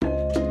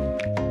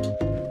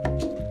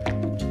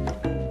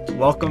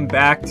Welcome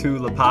back to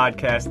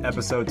LePodcast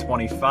episode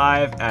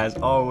 25. As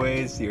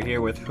always, you're here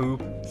with Hoop,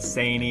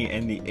 Saney,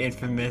 and the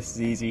infamous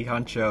ZZ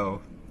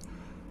Huncho.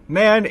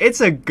 Man,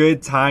 it's a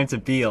good time to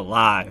be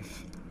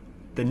alive.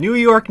 The New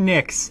York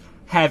Knicks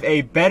have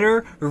a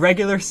better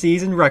regular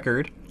season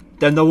record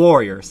than the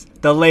Warriors,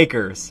 the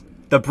Lakers,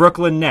 the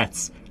Brooklyn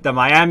Nets, the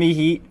Miami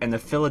Heat, and the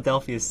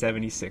Philadelphia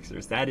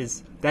 76ers.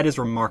 That is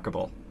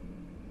remarkable.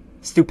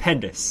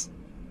 Stupendous.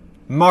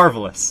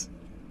 Marvelous.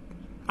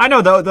 I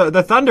know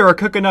the Thunder are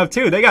cooking up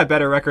too. They got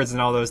better records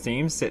than all those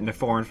teams, sitting at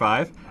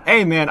 4-5.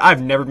 Hey man,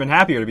 I've never been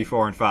happier to be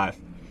 4-5.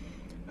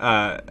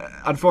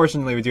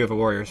 Unfortunately, we do have a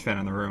Warriors fan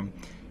in the room.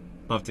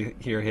 Love to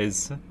hear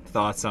his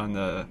thoughts on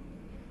the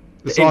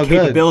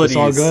incapabilities. It's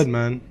all good,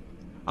 man.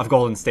 Of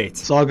Golden State.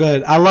 It's all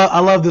good. I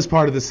love this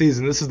part of the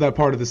season. This is that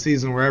part of the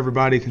season where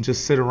everybody can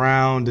just sit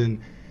around and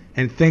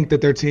think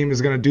that their team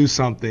is going to do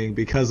something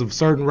because of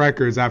certain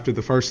records after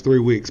the first 3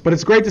 weeks. But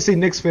it's great to see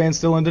Knicks fans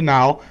still in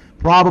denial,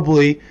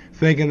 probably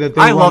thinking that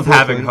they I love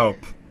having hope.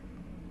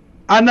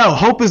 I know.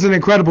 Hope is an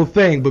incredible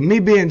thing, but me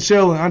being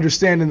chill and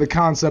understanding the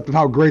concept of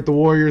how great the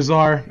Warriors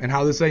are and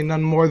how this ain't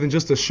nothing more than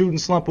just a shooting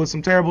slump with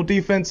some terrible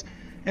defense,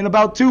 in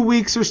about 2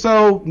 weeks or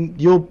so,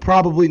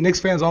 Knicks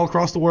fans all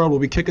across the world will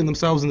be kicking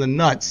themselves in the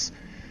nuts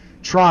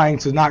trying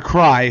to not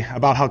cry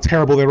about how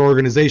terrible their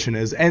organization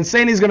is. And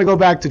Saney's going to go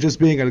back to just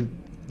being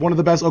one of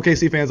the best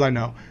OKC fans I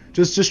know.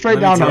 Just straight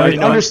down to earth.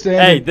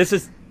 Understand. Hey, this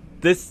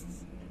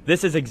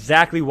is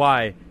exactly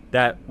why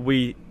that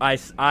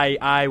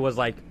I was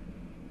like,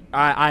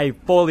 I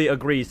fully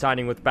agree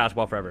signing with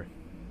Basketball Forever.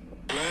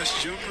 Last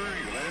jumper,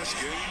 your last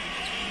game.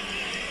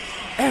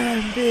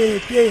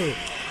 MVP.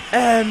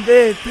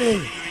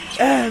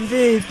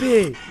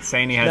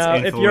 Saney has now,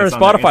 influence if you're a on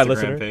Spotify the Instagram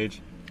listener,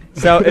 page.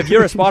 So if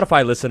you're a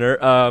Spotify listener,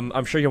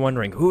 I'm sure you're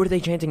wondering, who are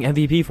they chanting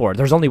MVP for?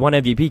 There's only one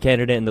MVP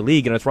candidate in the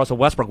league, and it's Russell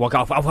Westbrook. Well,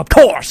 of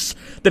course,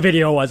 the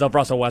video was of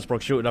Russell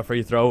Westbrook shooting a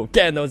free throw,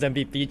 getting those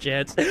MVP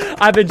chants.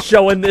 I've been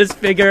showing this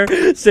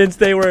figure since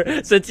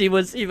he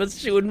was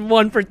shooting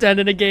 1 for 10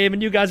 in a game,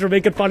 and you guys were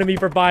making fun of me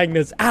for buying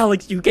this.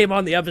 Alex, you came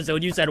on the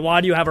episode, you said, why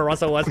do you have a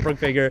Russell Westbrook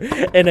figure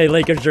in a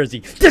Lakers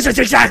jersey? This is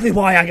exactly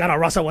why I got a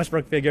Russell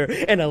Westbrook figure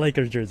in a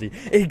Lakers jersey.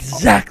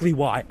 Exactly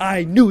why.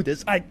 I knew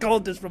this. I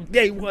called this from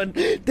day one.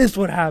 This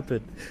would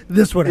happen.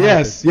 This would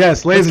happen.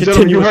 Yes, ladies and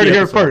gentlemen, you heard it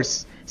here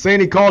first.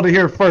 Saney called it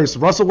here first.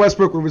 Russell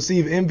Westbrook will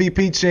receive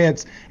MVP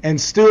chants and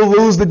still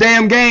lose the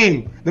damn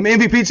game. Them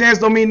MVP chants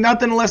don't mean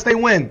nothing unless they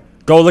win.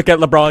 Go look at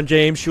LeBron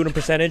James shooting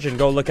percentage and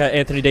go look at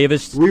Anthony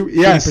Davis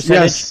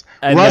Yes.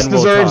 Russ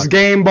deserves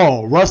game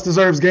ball. Russ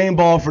deserves game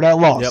ball for that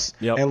loss.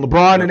 Yep. And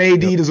LeBron and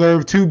AD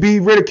deserve to be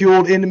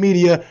ridiculed in the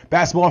media.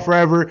 Basketball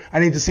Forever. I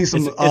need to see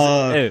some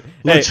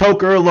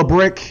LeChoker,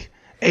 LeBrick,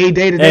 A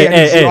Day-to-Day. I need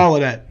to see all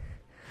of that.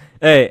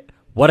 Hey,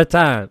 what a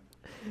time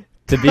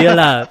to be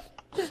alive.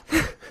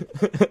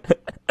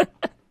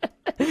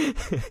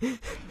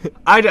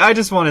 I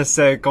just want to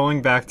say,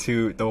 going back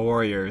to the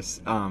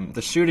Warriors,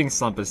 the shooting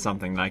slump is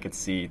something that I could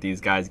see these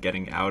guys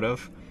getting out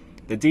of.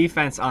 The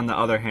defense, on the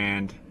other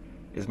hand,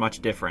 is much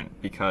different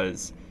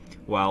because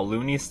while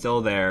Looney's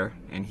still there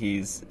and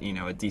he's,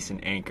 a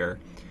decent anchor,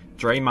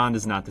 Draymond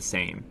is not the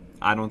same.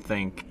 I don't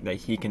think that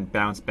he can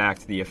bounce back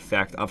to the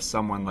effect of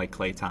someone like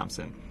Klay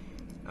Thompson,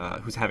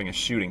 who's having a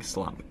shooting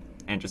slump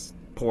and just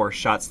poor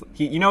shots.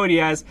 You know what he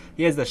has?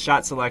 He has the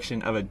shot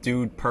selection of a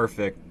Dude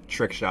Perfect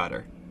trick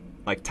shotter,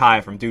 like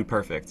Ty from Dude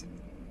Perfect.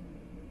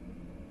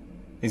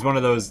 He's one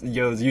of those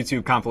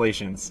YouTube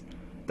compilations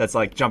that's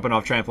like jumping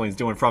off trampolines,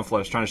 doing front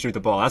flips, trying to shoot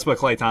the ball. That's what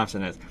Klay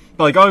Thompson is.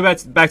 But like going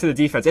back to the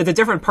defense, it's a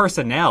different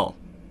personnel.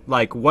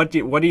 Like what do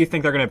you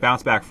think they're going to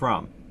bounce back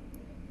from?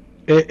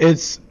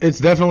 It's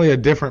definitely a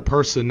different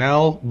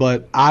personnel,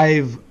 but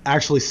I've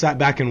actually sat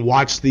back and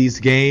watched these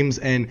games,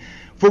 and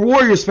for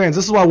Warriors fans,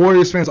 this is why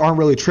Warriors fans aren't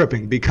really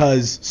tripping,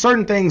 because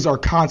certain things are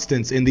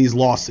constants in these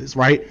losses,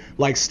 right?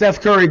 Like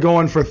Steph Curry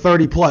going for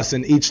 30-plus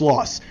in each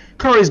loss.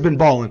 Curry's been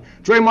balling.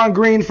 Draymond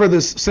Green,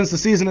 since the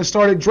season has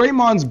started,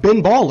 Draymond's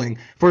been balling.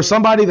 For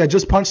somebody that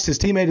just punched his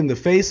teammate in the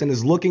face and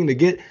is looking to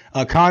get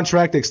a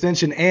contract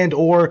extension and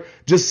or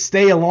just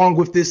stay along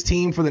with this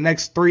team for the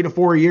next 3 to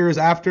 4 years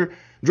after,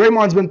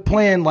 Draymond's been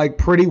playing like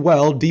pretty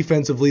well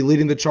defensively,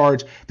 leading the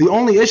charge. The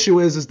only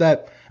issue is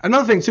that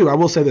another thing, too, I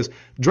will say this.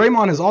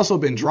 Draymond has also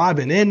been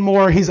driving in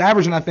more. He's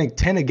averaging, I think,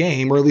 10 a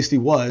game, or at least he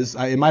was.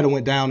 It might have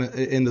went down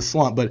in the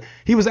slump, but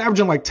he was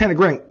averaging like 10 a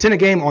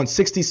game on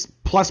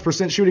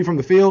 60+% shooting from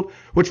the field,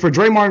 which for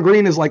Draymond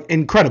Green is like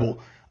incredible.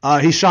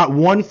 He shot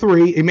 1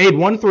 3. He made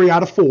 1 3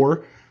 out of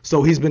 4.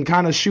 So he's been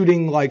kind of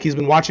shooting, like he's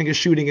been watching his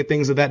shooting and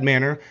things of that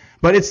manner.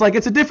 But it's like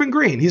it's a different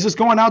Green. He's just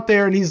going out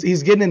there and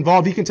he's getting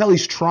involved. You can tell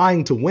he's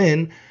trying to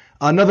win.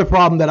 Another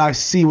problem that I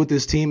see with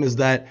this team is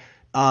that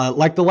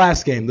like the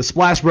last game, the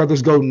Splash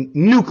Brothers go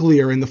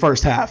nuclear in the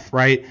first half,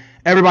 right?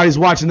 Everybody's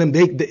watching them.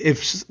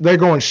 If they're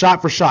going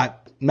shot for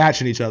shot,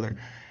 matching each other.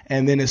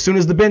 And then as soon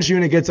as the bench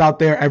unit gets out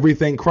there,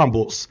 everything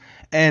crumbles.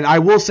 And I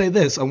will say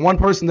this, one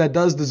person that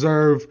does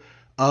deserve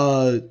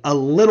a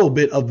little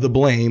bit of the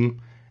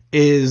blame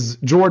is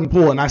Jordan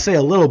Poole. And I say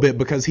a little bit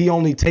because he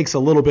only takes a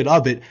little bit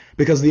of it,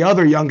 because the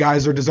other young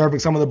guys are deserving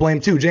some of the blame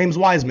too. James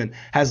Wiseman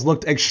has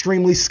looked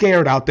extremely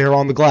scared out there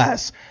on the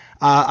glass.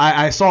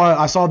 I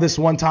saw this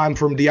one time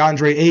from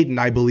DeAndre Ayton,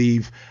 I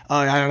believe,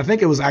 and I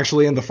think it was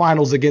actually in the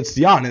finals against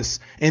Giannis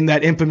in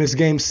that infamous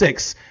Game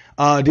 6.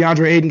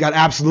 DeAndre Ayton got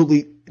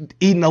absolutely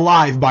eaten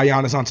alive by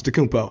Giannis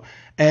Antetokounmpo.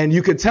 And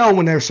you could tell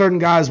when there are certain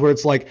guys where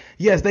it's like,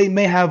 yes, they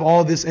may have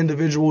all this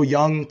individual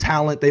young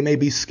talent, they may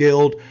be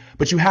skilled,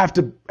 but you have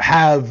to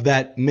have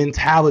that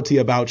mentality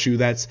about you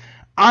that's,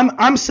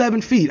 I'm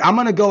 7 feet. I'm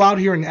going to go out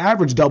here and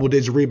average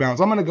double-digit rebounds.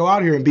 I'm going to go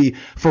out here and be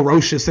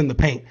ferocious in the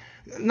paint.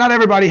 Not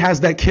everybody has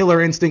that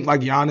killer instinct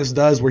like Giannis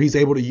does, where he's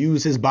able to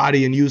use his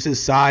body and use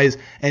his size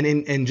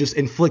and just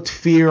inflict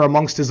fear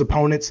amongst his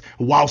opponents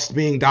whilst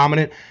being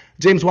dominant.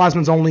 James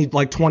Wiseman's only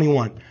like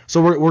 21,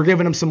 so we're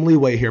giving him some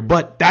leeway here.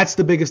 But that's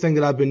the biggest thing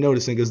that I've been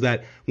noticing, is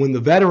that when the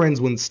veterans,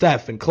 when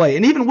Steph and Clay,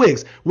 and even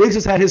Wiggs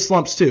has had his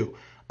slumps too.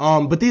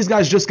 But these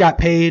guys just got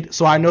paid,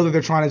 so I know that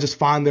they're trying to just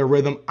find their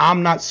rhythm.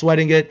 I'm not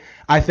sweating it.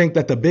 I think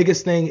that the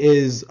biggest thing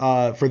is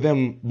for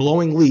them,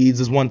 blowing leads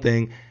is one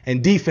thing,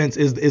 and defense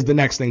is the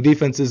next thing.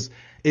 Defense is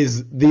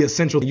the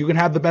essential. You can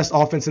have the best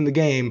offense in the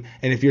game,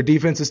 and if your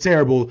defense is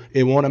terrible,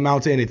 it won't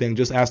amount to anything.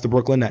 Just ask the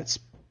Brooklyn Nets.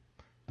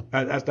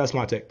 That's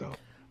my take, though.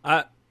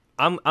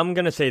 I'm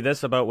going to say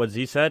this about what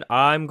Z said.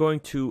 I'm going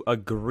to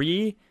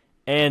agree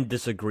and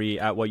disagree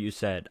at what you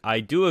said.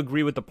 I do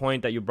agree with the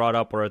point that you brought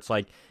up, where it's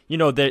like, you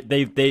know,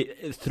 they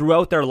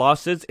throughout their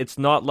losses, it's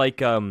not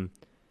like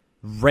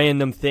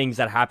random things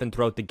that happen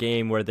throughout the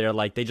game where they're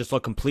like, they just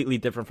look completely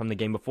different from the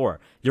game before.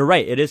 You're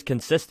right, it is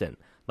consistent.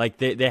 Like,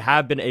 they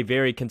have been a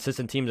very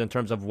consistent team in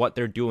terms of what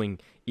they're doing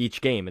each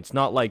game. It's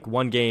not like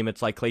one game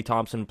it's like Klay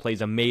Thompson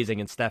plays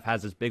amazing and Steph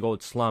has this big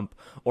old slump,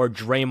 or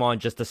Draymond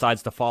just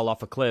decides to fall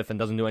off a cliff and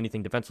doesn't do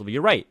anything defensively.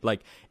 You're right.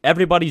 Like,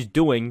 everybody's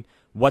doing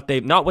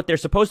not what they're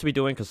supposed to be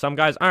doing, because some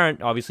guys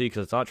aren't, obviously,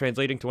 because it's not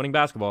translating to winning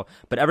basketball,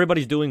 but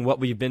everybody's doing what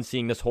we've been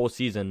seeing this whole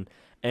season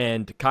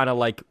and kind of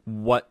like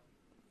what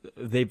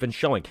they've been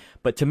showing.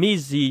 But to me,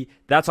 Z,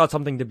 that's not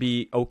something to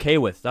be okay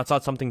with. That's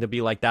not something to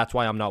be like, that's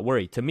why I'm not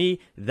worried. To me,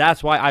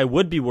 that's why I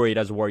would be worried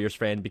as a Warriors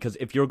fan, because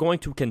if you're going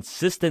to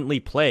consistently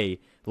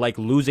play like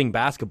losing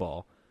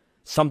basketball,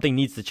 something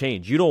needs to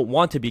change. You don't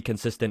want to be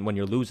consistent when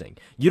you're losing.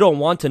 You don't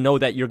want to know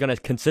that you're going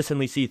to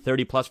consistently see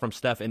 30 plus from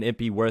Steph and it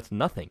be worth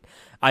nothing.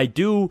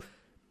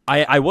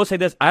 I will say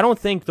this. I don't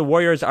think the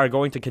Warriors are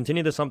going to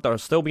continue this slump. They'll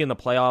still be in the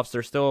playoffs.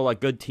 They're still a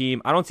good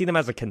team. I don't see them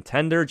as a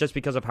contender just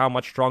because of how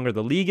much stronger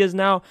the league is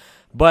now.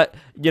 But,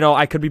 you know,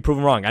 I could be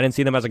proven wrong. I didn't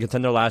see them as a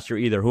contender last year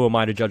either. Who am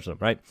I to judge them,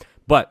 right?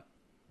 But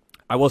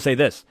I will say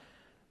this.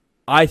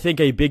 I think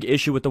a big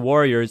issue with the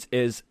Warriors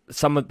is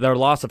some of their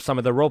loss of some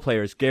of their role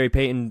players, Gary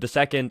Payton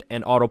II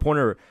and Otto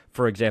Porter,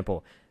 for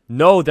example.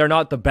 No, they're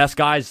not the best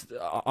guys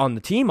on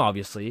the team,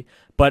 obviously,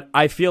 but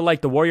I feel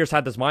like the Warriors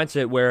had this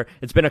mindset where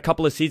it's been a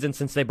couple of seasons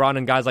since they brought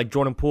in guys like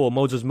Jordan Poole,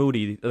 Moses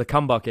Moody, the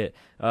Cum Bucket,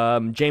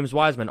 James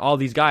Wiseman, all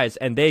these guys,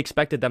 and they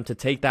expected them to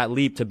take that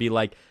leap to be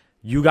like,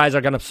 you guys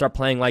are going to start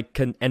playing like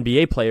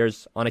NBA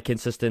players on a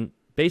consistent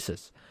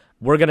basis.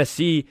 We're going to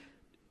see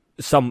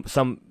some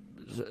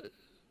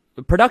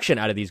production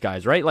out of these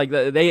guys, right? Like,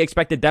 they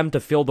expected them to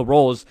fill the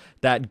roles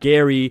that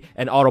Gary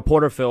and Otto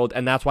Porter filled,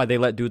 and that's why they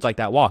let dudes like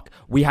that walk.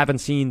 We haven't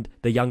seen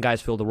the young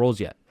guys fill the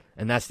roles yet,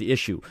 and that's the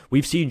issue.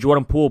 We've seen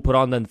Jordan Poole put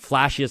on the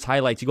flashiest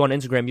highlights. You go on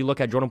Instagram, you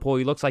look at Jordan Poole,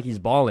 he looks like he's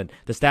balling.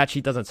 The stat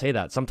sheet doesn't say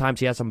that. Sometimes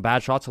he has some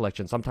bad shot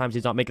selection. Sometimes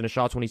he's not making the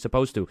shots when he's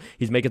supposed to.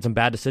 He's making some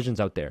bad decisions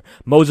out there.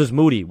 Moses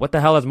Moody, what the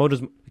hell has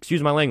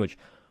excuse my language,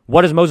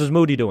 what is Moses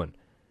Moody doing?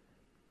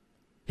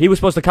 He was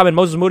supposed to come in.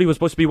 Moses Moody was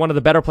supposed to be one of the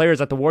better players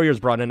that the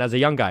Warriors brought in as a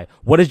young guy.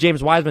 What is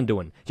James Wiseman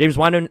doing? James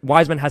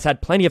Wiseman has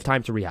had plenty of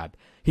time to rehab.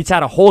 He's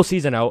had a whole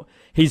season out.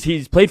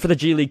 He's played for the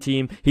G League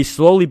team. He's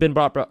slowly been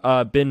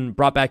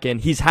brought back in.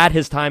 He's had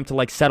his time to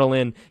like settle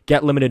in,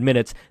 get limited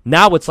minutes.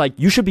 Now it's like,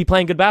 you should be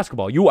playing good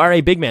basketball. You are a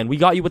big man. We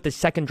got you with the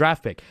second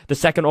draft pick, the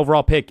second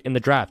overall pick in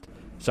the draft.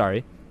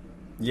 Sorry.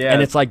 Yeah.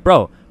 And it's like,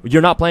 bro,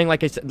 you're not playing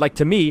like I said. Like,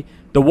 to me,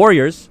 the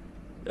Warriors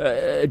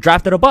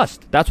drafted a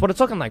bust. That's what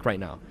it's looking like right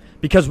now.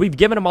 Because we've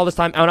given him all this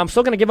time, and I'm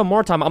still going to give him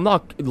more time. I'm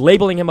not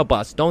labeling him a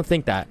bust. Don't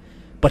think that.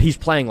 But he's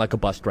playing like a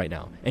bust right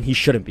now, and he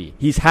shouldn't be.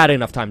 He's had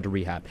enough time to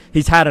rehab.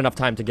 He's had enough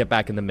time to get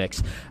back in the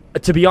mix.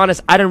 To be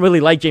honest, I didn't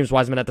really like James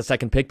Wiseman at the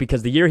second pick,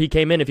 because the year he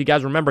came in, if you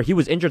guys remember, he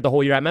was injured the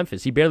whole year at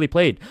Memphis. He barely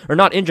played. Or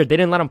not injured. They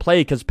didn't let him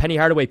play because Penny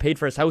Hardaway paid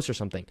for his house or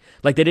something.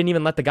 Like, they didn't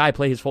even let the guy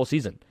play his full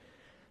season.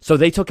 So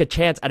they took a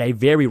chance at a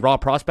very raw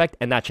prospect,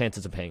 and that chance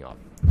isn't paying off.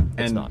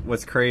 It's not.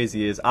 What's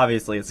crazy is,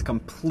 obviously, it's a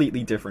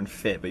completely different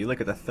fit, but you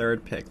look at the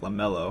third pick,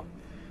 LaMelo,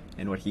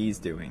 and what he's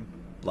doing.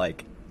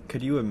 Like,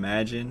 could you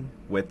imagine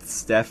with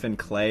Steph and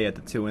Clay at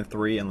the 2 and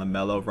 3 and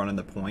LaMelo running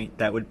the point?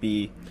 That would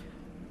be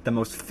the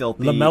most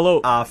filthy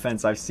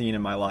offense I've seen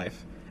in my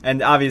life.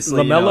 And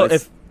obviously,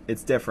 LaMelo,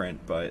 it's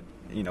different. But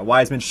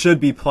Wiseman should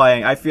be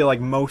playing. I feel like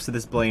most of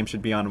this blame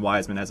should be on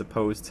Wiseman as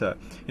opposed to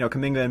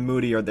Kuminga and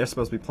Moody. They're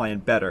supposed to be playing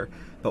better,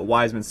 but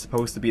Wiseman's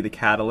supposed to be the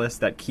catalyst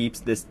that keeps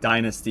this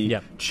dynasty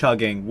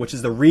chugging, which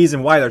is the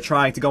reason why they're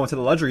trying to go into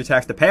the luxury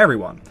tax to pay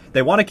everyone.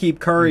 They want to keep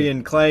Curry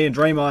and Clay and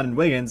Draymond and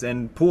Wiggins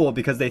and Poole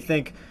because they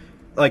think,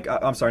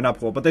 I'm sorry, not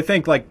Poole, but they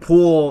think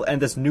Poole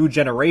and this new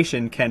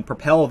generation can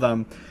propel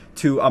them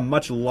to a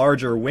much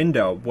larger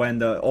window. When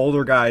the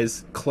older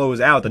guys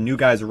close out, the new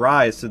guys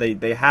rise, so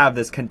they have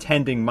this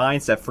contending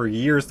mindset for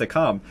years to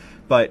come.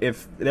 But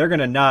if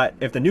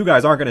the new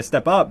guys aren't gonna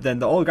step up, then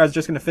the old guys are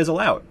just gonna fizzle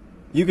out.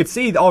 You could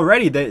see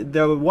already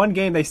the one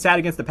game they sat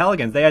against the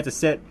Pelicans, they had to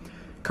sit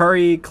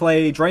Curry,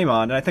 Clay,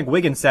 Draymond, and I think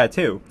Wiggins sat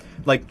too.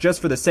 Just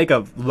for the sake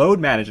of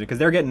load management, because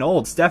they're getting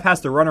old. Steph has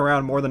to run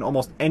around more than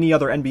almost any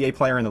other NBA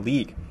player in the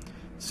league.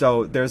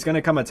 So there's going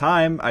to come a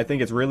time, I think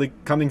it's really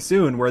coming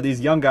soon, where these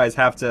young guys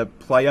have to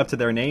play up to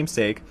their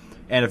namesake,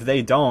 and if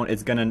they don't,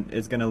 it's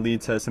gonna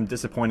lead to some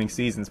disappointing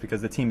seasons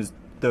because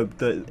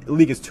the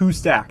league is too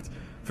stacked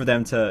for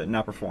them to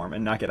not perform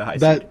and not get a high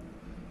seed.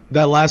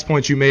 That last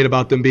point you made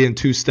about them being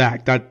too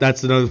stacked,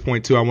 that's another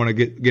point too I want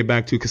to get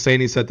back to.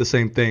 Kasani said the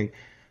same thing.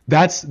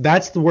 That's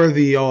where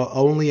the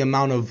only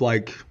amount of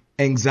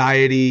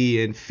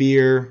anxiety and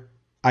fear,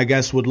 I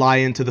guess, would lie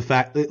into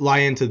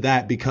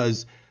that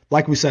because,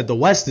 like we said, the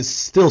West is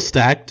still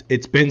stacked.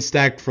 It's been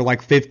stacked for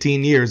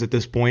 15 years at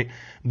this point.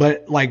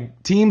 But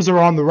teams are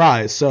on the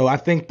rise. So I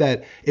think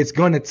that it's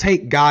going to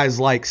take guys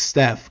like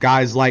Steph,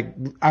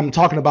 I'm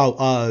talking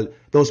about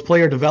those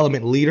player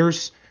development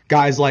leaders,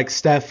 guys like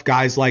Steph,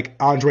 guys like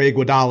Andre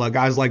Iguodala,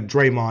 guys like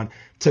Draymond,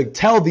 to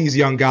tell these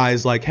young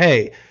guys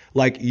hey,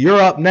 you're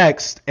up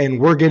next and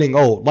we're getting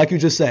old. Like you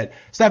just said,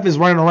 Steph is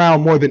running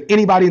around more than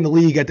anybody in the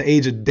league at the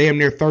age of damn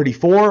near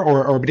 34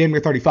 or damn near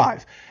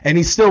 35. And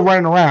he's still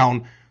running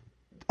around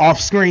off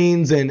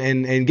screens and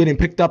getting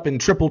picked up in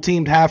triple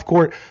teamed half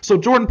court. So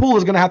Jordan Poole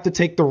is going to have to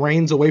take the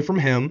reins away from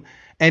him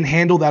and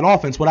handle that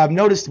offense. What I've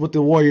noticed with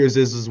the Warriors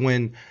is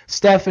when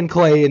Steph and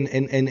Clay and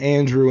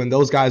Andrew and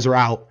those guys are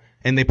out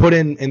and they put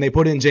in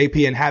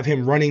JP and have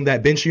him running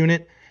that bench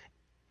unit,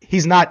 he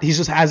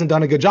just hasn't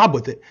done a good job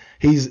with it.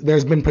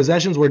 There's been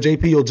possessions where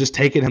JP will just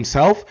take it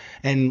himself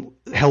and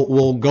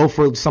will go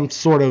for some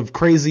sort of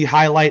crazy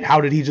highlight.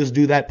 How did he just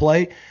do that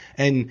play?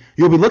 And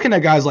you'll be looking at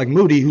guys like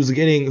Moody, who's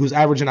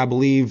averaging, I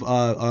believe,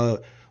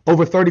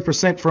 over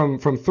 30%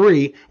 from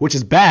three, which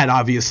is bad,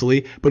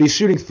 obviously, but he's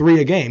shooting 3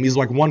 a game. He's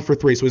 1 for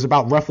 3, so he's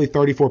about roughly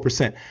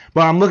 34%.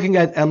 But I'm looking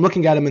at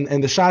him,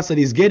 and the shots that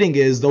he's getting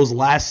is those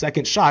last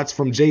second shots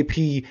from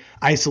JP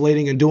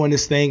isolating and doing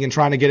his thing and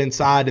trying to get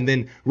inside, and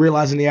then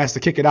realizing he has to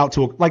kick it out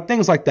to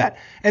things like that.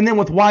 And then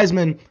with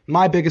Wiseman,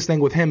 my biggest thing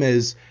with him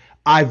is,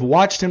 I've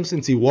watched him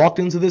since he walked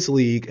into this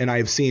league, and I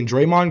have seen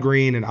Draymond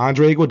Green and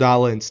Andre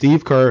Iguodala and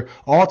Steve Kerr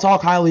all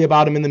talk highly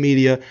about him in the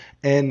media,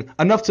 and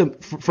enough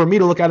for me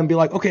to look at him and be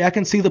like, okay, I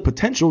can see the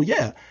potential,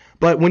 yeah.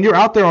 But when you're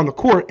out there on the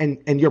court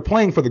and you're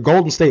playing for the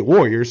Golden State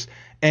Warriors,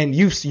 and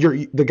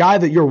the guy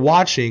that you're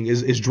watching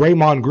is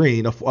Draymond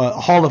Green, a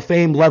Hall of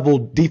Fame level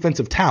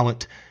defensive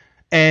talent,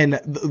 and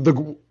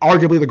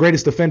arguably the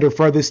greatest defender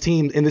for this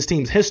team in this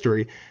team's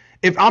history.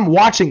 If I'm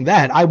watching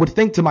that, I would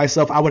think to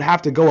myself, I would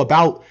have to go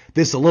about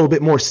this a little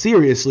bit more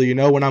seriously,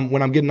 when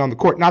I'm getting on the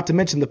court. Not to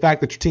mention the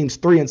fact that your team's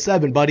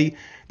 3-7, buddy.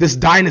 This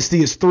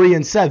dynasty is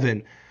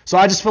 3-7. So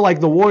I just feel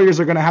like the Warriors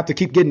are going to have to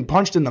keep getting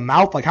punched in the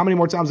mouth. How many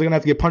more times are they going to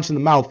have to get punched in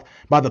the mouth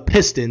by the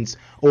Pistons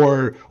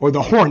or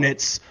the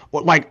Hornets?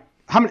 Or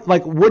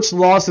which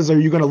losses are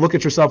you going to look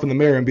at yourself in the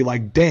mirror and be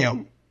like,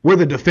 damn, we're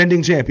the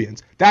defending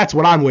champions? That's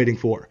what I'm waiting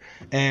for.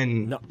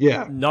 And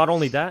yeah. Not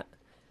only that.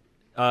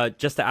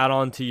 Just to add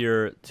on to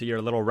your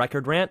little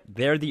record rant,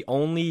 they're the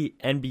only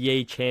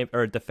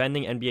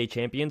defending NBA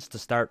champions to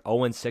start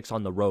 0-6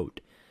 on the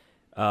road.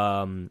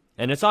 And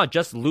it's not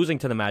just losing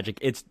to the Magic;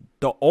 it's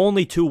the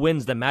only 2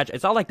 wins the Magic.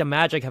 It's not like the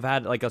Magic have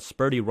had a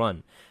spurty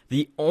run.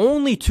 The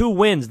only 2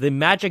 wins the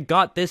Magic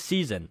got this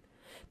season,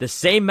 the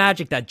same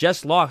Magic that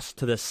just lost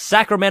to the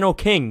Sacramento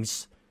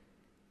Kings,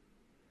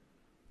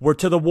 were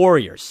to the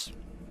Warriors.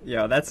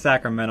 Yo, that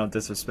Sacramento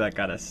disrespect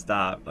gotta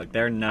stop.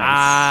 They're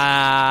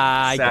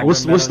nice.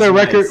 What's their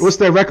record? What's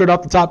their record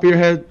off the top of your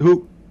head?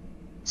 Who?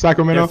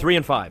 Sacramento.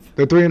 They're 3-5.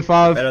 They're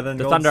 3-5. Better than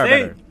the Golden Thunder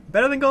State. are better.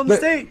 Better than Golden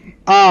State.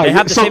 They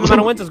have the same amount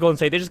of wins as Golden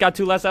State. They just got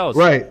 2 less L's.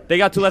 Right. They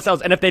got 2 less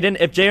L's. And if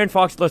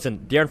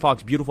De'Aaron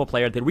Fox, beautiful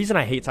player. The reason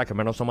I hate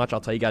Sacramento so much,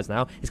 I'll tell you guys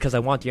now, is because I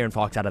want De'Aaron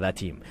Fox out of that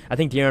team. I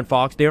think De'Aaron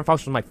Fox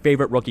was my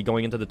favorite rookie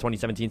going into the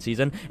 2017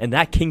 season, and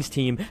that Kings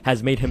team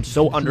has made him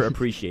so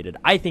underappreciated.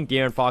 I think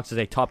De'Aaron Fox is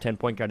a top 10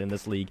 point guard in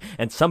this league,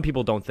 and some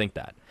people don't think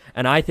that.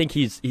 And I think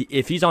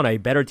if he's on a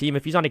better team,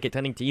 if he's on a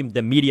contending team,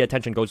 the media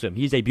attention goes to him.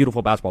 He's a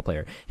beautiful basketball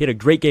player. He hit a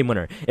great game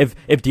winner. If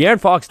De'Aaron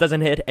Fox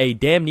doesn't hit a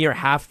damn near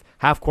half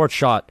court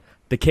shot,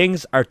 the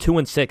Kings are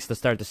 2-6 to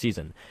start the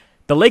season.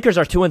 The Lakers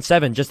are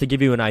 2-7, just to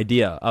give you an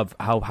idea of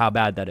how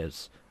bad that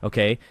is.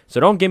 Okay, so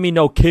don't give me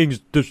no Kings.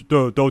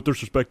 Don't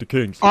disrespect the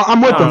Kings. I'm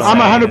with them.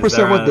 I'm 100%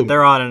 with them.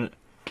 They're on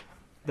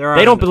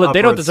They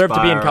don't deserve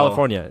to be in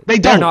California. They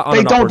don't.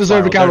 They don't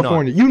deserve to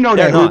California. You know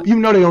that. You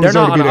know they don't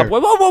deserve to be there.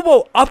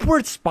 Whoa!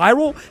 Upward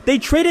spiral. They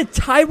traded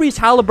Tyrese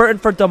Halliburton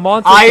for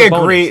DeMontis. I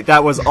agree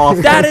that was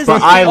awful. That is the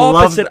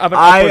opposite of an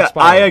upward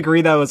spiral. I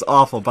agree that was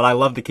awful, but I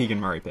love the Keegan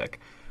Murray pick.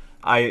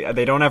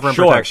 They don't have rim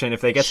protection.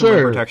 If they get some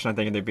rim protection, I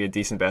think they'd be a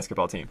decent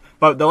basketball team.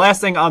 But the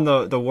last thing on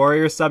the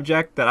Warriors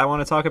subject that I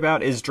want to talk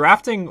about is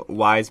drafting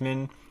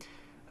Wiseman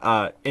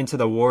into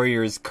the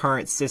Warriors'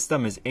 current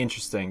system is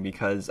interesting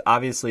because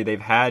obviously they've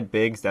had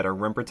bigs that are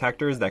rim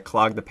protectors that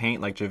clog the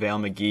paint like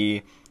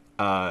JaVale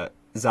McGee,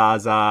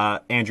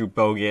 Zaza, Andrew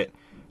Bogut,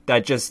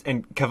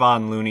 and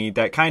Kevon Looney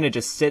that kind of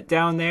just sit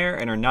down there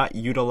and are not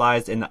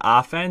utilized in the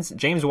offense.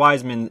 James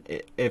Wiseman,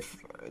 if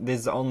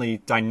there's the only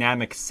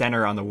dynamic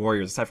center on the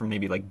Warriors aside from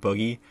maybe like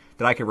Boogie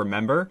that I could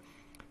remember.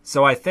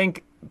 So I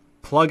think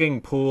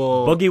plugging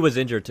Poole... Boogie was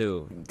injured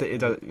too.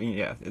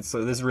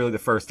 So this is really the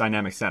first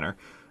dynamic center.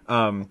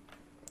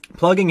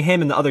 Plugging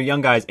him and the other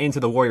young guys into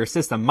the Warrior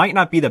system might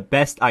not be the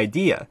best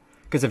idea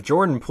because if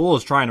Jordan Poole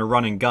is trying to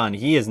run and gun,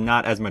 he is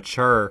not as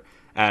mature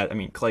as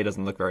Klay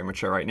doesn't look very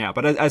mature right now,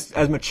 but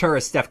as mature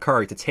as Steph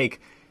Curry to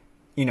take,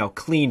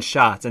 clean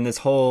shots, and this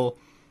whole,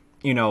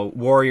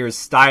 Warriors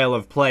style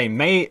of play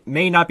may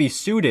not be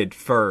suited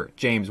for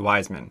James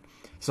Wiseman.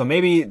 So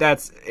maybe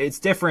it's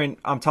different.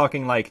 I'm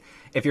talking like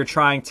if you're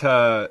trying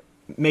to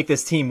make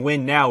this team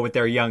win now with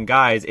their young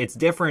guys, it's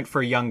different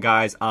for young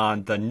guys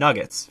on the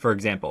Nuggets, for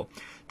example.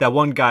 That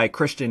one guy,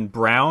 Christian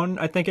Brown,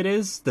 I think it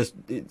is,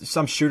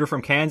 some shooter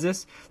from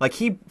Kansas, like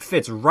he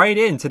fits right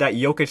into that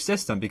Jokic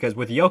system because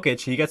with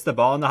Jokic, he gets the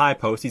ball in the high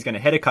post, he's going to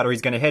hit a cutter,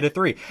 he's going to hit a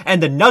three,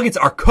 and the Nuggets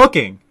are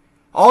cooking.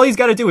 All he's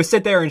got to do is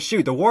sit there and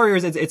shoot. The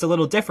Warriors, it's a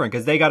little different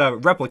because they got to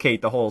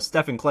replicate the whole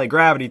Steph and Klay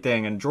gravity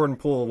thing, and Jordan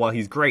Poole, while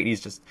he's great,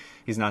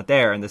 he's not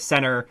there. And the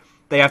center,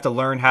 they have to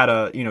learn how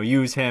to,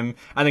 use him.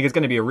 I think it's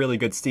going to be a really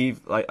good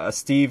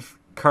Steve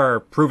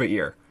Kerr prove-it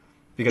year.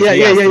 Because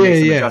he has to make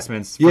some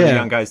adjustments for the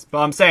young guys. But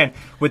I'm saying,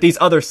 with these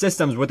other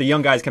systems where the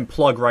young guys can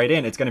plug right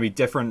in, it's going to be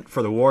different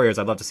for the Warriors.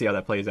 I'd love to see how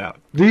that plays out.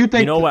 Do you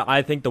think... You know what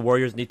I think the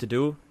Warriors need to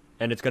do?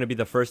 And it's going to be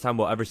the first time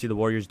we'll ever see the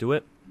Warriors do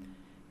it?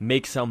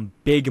 Make some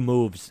big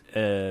moves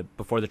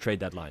before the trade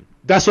deadline.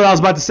 That's what I was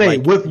about to say.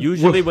 When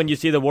you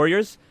see the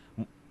Warriors...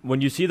 When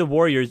you see the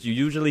Warriors, you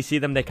usually see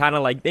them,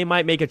 they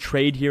might make a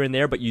trade here and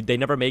there, but they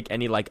never make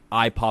any,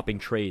 eye-popping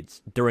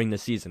trades during the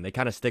season. They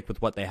kind of stick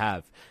with what they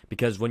have.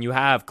 Because when you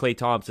have Klay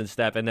Thompson,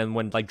 Steph, and then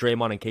when,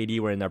 Draymond and KD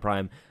were in their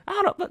prime,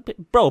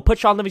 put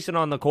Sean Livingston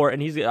on the court,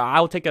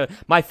 and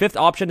my fifth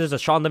option is a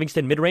Sean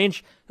Livingston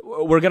mid-range.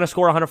 We're going to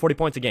score 140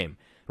 points a game.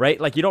 Right?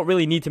 You don't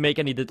really need to make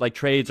any,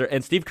 trades.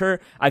 And Steve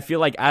Kerr, I feel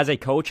like, as a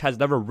coach, has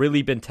never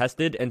really been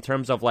tested in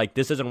terms of,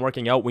 this isn't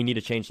working out, we need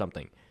to change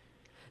something.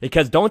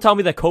 Because don't tell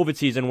me that COVID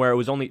season where it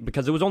was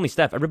only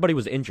Steph. Everybody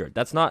was injured.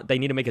 That's not, they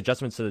need to make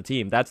adjustments to the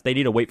team. They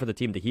need to wait for the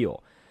team to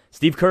heal.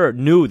 Steve Kerr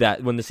knew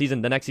that when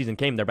the next season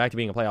came, they're back to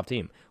being a playoff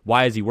team.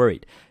 Why is he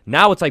worried?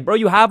 Now it's bro,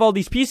 you have all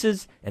these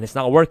pieces and it's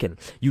not working.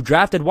 You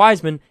drafted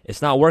Wiseman,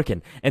 it's not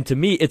working. And to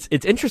me, it's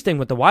interesting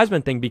with the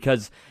Wiseman thing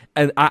because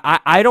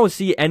I don't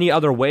see any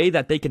other way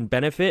that they can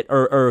benefit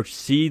or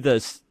see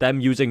them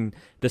using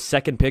the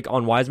second pick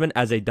on Wiseman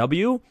as a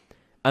W.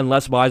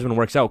 Unless Wiseman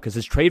works out, because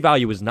his trade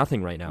value is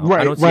nothing right now.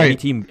 I don't see any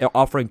team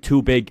offering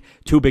too big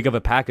of a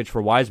package for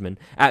Wiseman.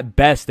 At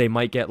best, they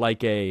might get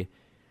I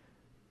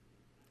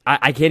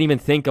can't even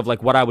think of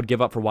what I would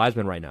give up for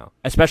Wiseman right now,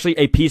 especially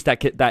a piece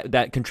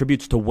that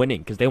contributes to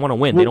winning because they want to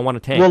win. They don't want to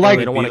tank.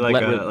 They don't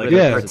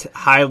want to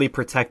highly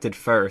protected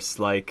first.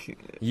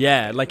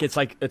 It's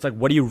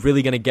what are you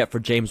really gonna get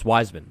for James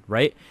Wiseman,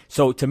 right?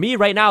 So to me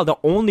right now, the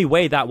only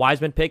way that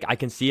Wiseman pick I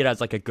can see it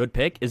as a good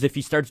pick is if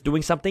he starts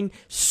doing something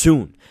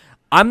soon.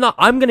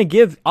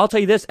 I'll tell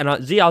you this,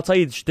 and Z, I'll tell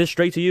you this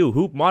straight to you.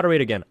 Hoop,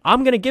 moderate again.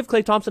 I'm going to give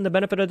Klay Thompson the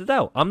benefit of the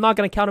doubt. I'm not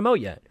going to count him out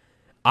yet.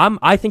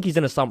 I think he's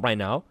in a slump right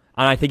now,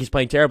 and I think he's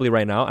playing terribly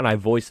right now, and I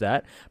voice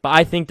that. But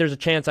I think there's a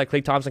chance that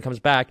Klay Thompson comes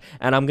back,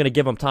 and I'm going to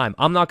give him time.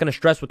 I'm not going to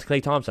stress with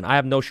Klay Thompson. I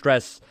have no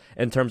stress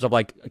in terms of,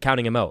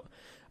 counting him out.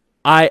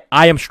 I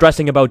am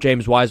stressing about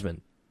James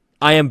Wiseman.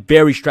 I am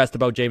very stressed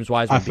about James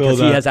Wiseman because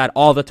he has had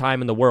all the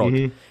time in the world.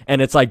 Mm-hmm.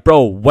 And it's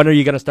bro, when are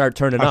you going to start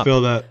turning up? I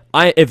feel that.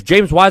 If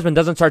James Wiseman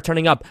doesn't start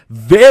turning up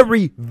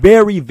very,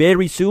 very,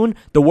 very soon,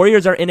 the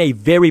Warriors are in a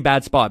very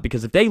bad spot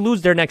because if they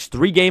lose their next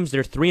 3 games,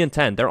 they're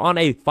 3-10. They're on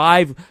a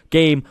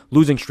 5-game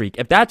losing streak.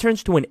 If that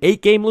turns to an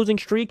 8-game losing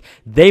streak,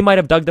 they might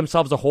have dug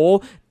themselves a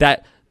hole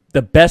that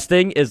the best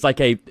thing is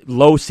a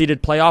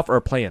low-seeded playoff or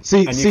a play-in.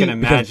 You can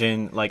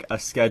imagine a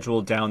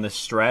schedule down the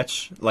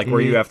stretch,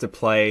 where you have to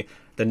play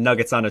the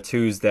Nuggets on a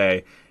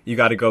Tuesday, you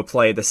got to go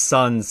play the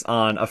Suns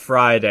on a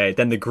Friday,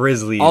 then the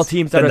Grizzlies, all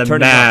teams that then are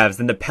the Mavs,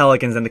 then the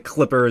Pelicans, then the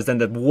Clippers, then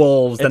the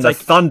Wolves, then the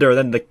Thunder,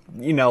 then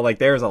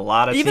there's a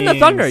lot of even teams. The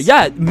Thunder,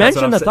 yeah.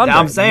 Mention the Thunder.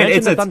 I'm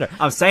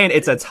saying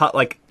it's a tough.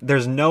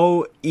 There's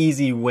no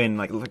easy win.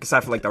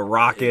 Aside from the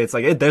Rockets,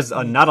 there's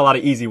not a lot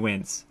of easy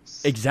wins.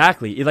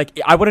 Exactly. Like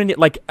I wouldn't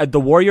the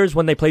Warriors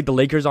when they played the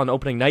Lakers on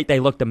opening night. They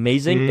looked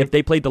amazing. Mm-hmm. If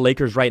they played the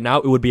Lakers right now,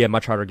 it would be a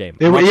much harder game.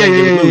 Yeah.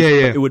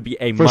 It would be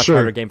a much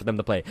harder game for them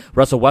to play.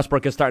 Russell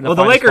Westbrook is starting. Well,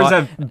 the Lakers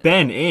have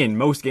been in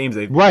most games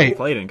they've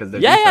played in because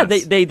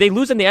they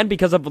lose in the end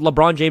because of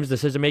LeBron James'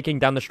 decision making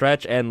down the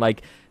stretch and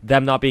like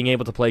them not being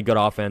able to play good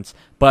offense.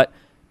 But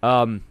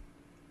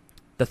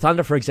the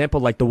Thunder, for example,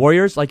 like the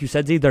Warriors, like you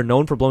said, Z, they're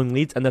known for blowing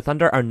leads, and the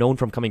Thunder are known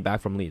from coming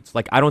back from leads.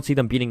 Like I don't see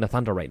them beating the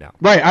Thunder right now.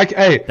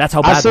 Right. That's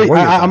how bad the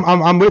Warriors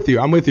are. I'm with you.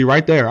 I'm with you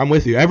right there. I'm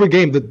with you. Every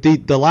game,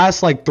 the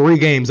last like 3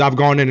 games, I've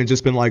gone in and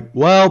just been like,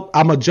 well,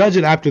 I'm gonna judge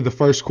it after the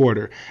first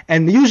quarter.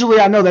 And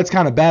usually, I know that's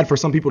kind of bad for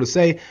some people to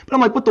say, but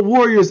I'm like, with the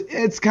Warriors,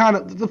 it's kind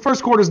of the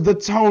first quarter is the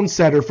tone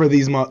setter for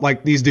these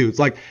dudes.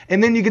 Like,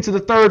 and then you get to the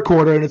third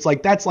quarter, and it's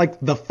like that's like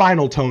the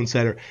final tone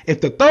setter.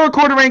 If the third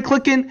quarter ain't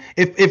clicking,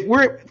 if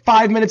we're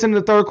 5 minutes into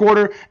the third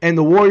quarter and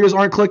the Warriors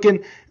aren't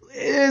clicking,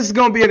 it's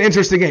going to be an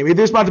interesting game.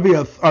 Either it's about to be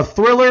a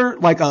thriller,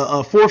 like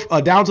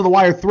a down to the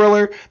wire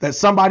thriller that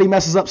somebody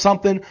messes up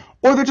something,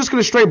 or they're just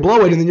going to straight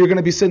blow it, and then you're going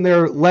to be sitting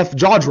there left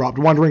jaw dropped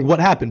wondering what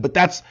happened. But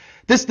this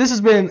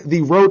has been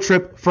the road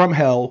trip from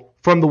hell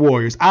from the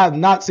Warriors. I have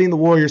not seen the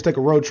Warriors take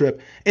a road trip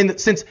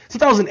since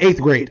I was in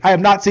 8th grade. I have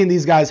not seen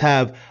these guys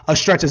have a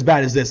stretch as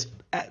bad as this.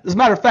 As a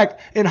matter of fact,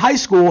 in high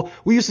school,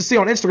 we used to see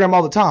on Instagram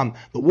all the time,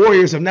 the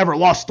Warriors have never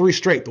lost 3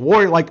 straight. The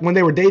Warriors, like when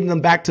they were dating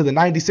them back to the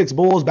 96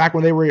 Bulls, back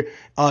when they were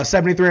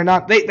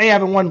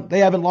 73-9, they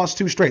haven't lost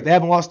 2 straight. They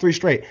haven't lost 3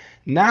 straight.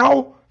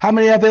 Now, how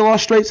many have they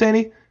lost straight,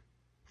 Sandy?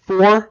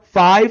 4,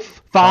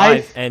 5?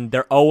 And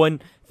they're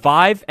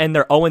 0-5, and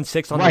they're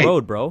 0-6 on the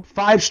road, bro.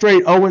 5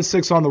 straight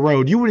 0-6 on the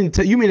road. You mean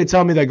to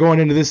tell me that going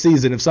into this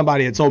season, if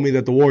somebody had told me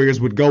that the Warriors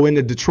would go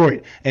into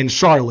Detroit and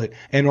Charlotte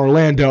and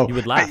Orlando, you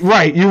would laugh.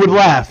 Right, you would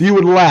laugh. You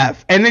would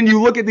laugh. And then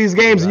you look at these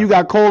games and you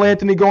got Cole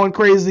Anthony going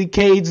crazy,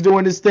 Cade's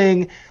doing his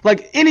thing.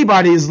 Like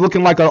anybody is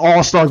looking like an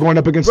all-star going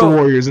up against the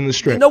Warriors in the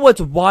strip. You know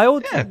what's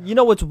wild? Yeah. You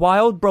know what's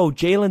wild, bro?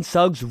 Jalen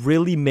Suggs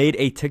really made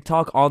a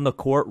TikTok on the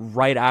court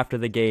right after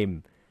the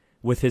game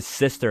with his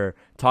sister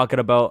talking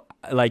about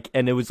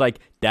and it was like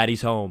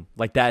daddy's home,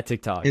 like that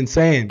TikTok.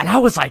 Insane. And I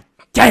was like,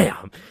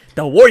 damn,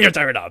 the Warriors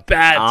are in a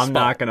bad spot. I'm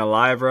not gonna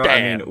lie, bro.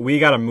 Damn. I mean, we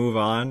gotta move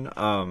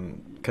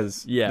on.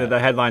 Because the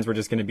headlines were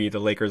just gonna be the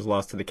Lakers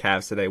lost to the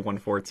Cavs today,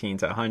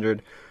 114-100.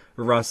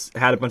 Russ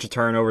had a bunch of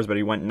turnovers, but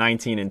he went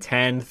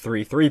 19-10,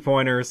 3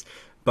 3-pointers.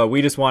 But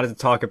we just wanted to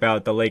talk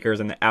about the Lakers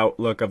and the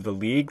outlook of the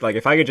league. Like,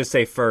 if I could just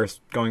say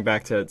first, going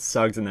back to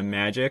Suggs and the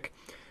Magic,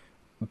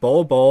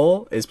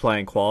 Bol is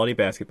playing quality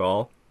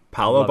basketball.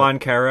 Paolo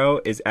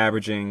Banchero is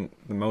averaging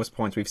the most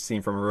points we've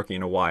seen from a rookie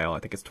in a while. I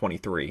think it's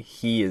 23.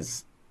 He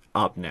is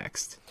up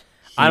next.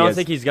 I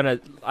think he's gonna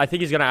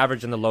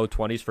average in the low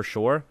 20s for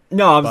sure.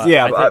 No,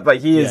 but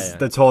he is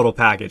the total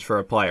package for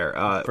a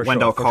player.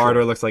 Wendell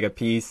Carter looks like a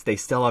piece. They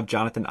still have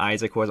Jonathan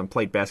Isaac, who hasn't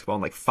played basketball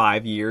in like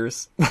 5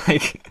 years.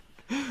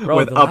 Bro,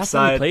 with the upside. last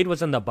time he played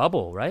was in the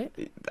bubble, right?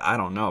 I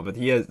don't know, but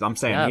he has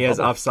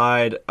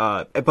upside.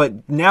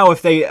 But now,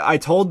 I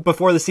told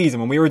before the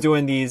season when we were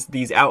doing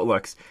these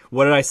outlooks,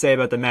 what did I say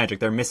about the Magic?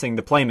 They're missing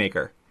the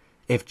playmaker.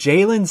 If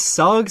Jalen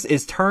Suggs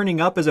is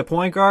turning up as a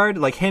point guard,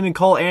 like him and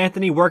Cole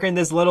Anthony working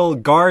this little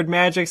guard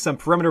magic, some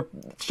perimeter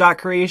shot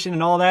creation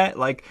and all that,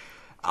 like,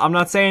 I'm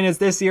not saying it's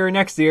this year or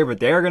next year, but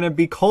they're going to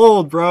be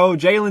cold, bro.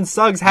 Jalen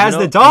Suggs has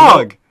the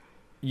dog.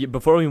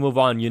 Before we move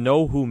on, you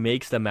know who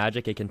makes the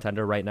Magic a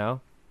contender right now?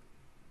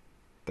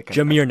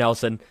 Jameer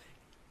Nelson.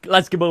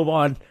 Let's move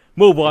on.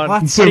 Move on.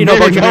 What do you know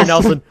about Jameer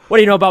Nelson? What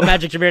do you know about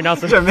Magic Jameer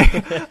Nelson?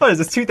 What is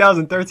this,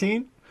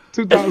 2013?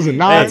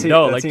 2009.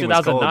 No, like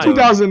 2009.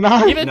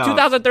 2009. Even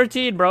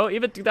 2013, bro.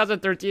 Even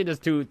 2013 is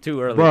too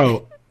early.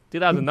 Bro.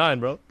 2009,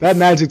 bro. That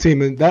Magic team,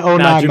 that 09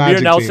 Jameer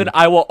Magic Nelson, team.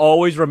 I will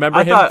always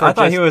remember him. I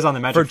thought he was on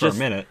the Magic for a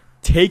minute.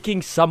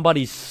 Taking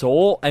somebody's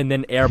soul and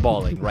then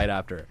airballing right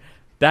after.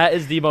 That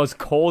is the most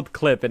cold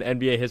clip in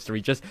NBA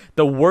history. Just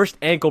the worst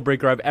ankle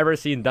breaker I've ever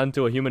seen done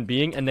to a human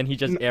being, and then he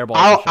just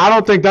airballs. I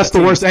don't think that's the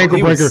worst ankle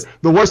breaker.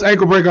 The worst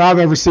ankle breaker I've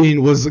ever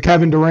seen was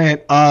Kevin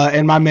Durant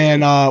and my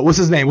man, what's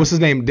his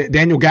name?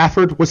 Daniel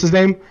Gafford? What's his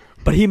name?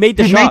 But he made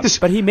the shot.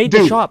 But he made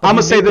the shot. I'm going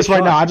to say this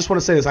right now. I just want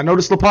to say this. I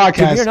noticed the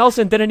podcast. Jameer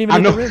Nelson didn't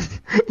even hit the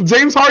rim.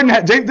 James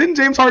Harden didn't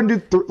James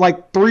Harden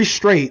do 3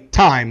 straight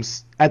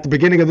times at the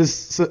beginning of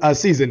this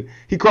season?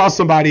 He crossed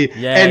somebody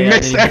and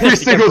missed every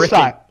single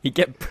shot. He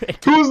kept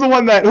breaking. Who's the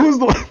one?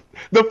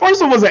 The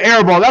first one was an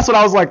air ball. That's what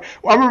I was like.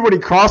 I remember when he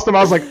crossed him.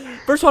 I was like,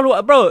 first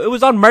one, bro. It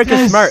was on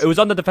Marcus Smart. It was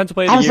on the defensive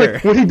player of the year. I was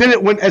like, when he did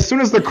it, as soon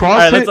as the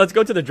cross. All right, let's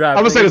go to the draft.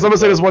 I'm gonna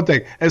say this one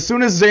thing. As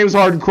soon as James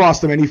Harden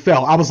crossed him and he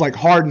fell, I was like,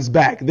 Harden's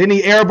back. Then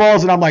he air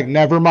balls, and I'm like,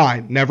 never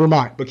mind.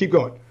 But keep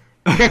going.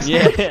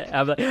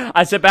 Yeah,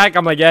 I sit back.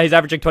 I'm like, yeah, he's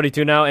averaging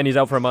 22 now, and he's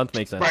out for a month.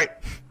 Makes sense. Right.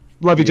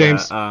 Love you,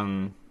 James.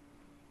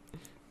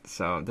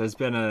 So there's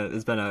been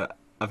a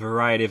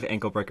variety of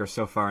ankle breakers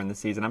so far in the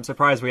season. I'm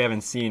surprised we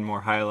haven't seen more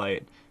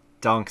highlight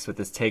dunks with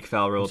this take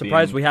foul rule. I'm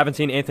surprised we haven't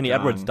seen Anthony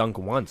Edwards dunk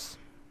once.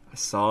 I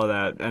saw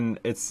that, and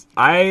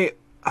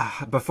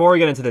before we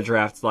get into the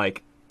draft,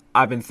 like,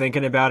 I've been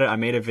thinking about it. I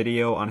made a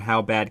video on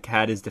how bad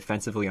Cat is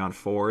defensively on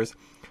fours.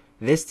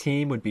 This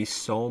team would be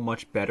so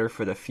much better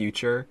for the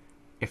future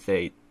if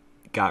they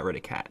got rid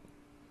of Cat.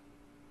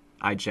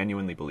 I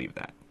genuinely believe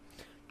that.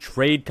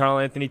 Trade Karl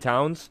Anthony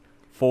Towns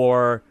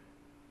for,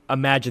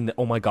 imagine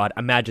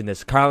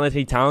this. Karl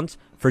Anthony Towns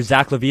for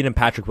Zach LaVine and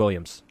Patrick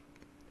Williams.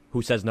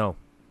 Who says no?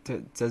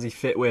 Does he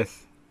fit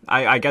with...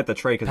 I get the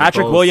trade.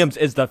 Patrick Williams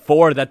is the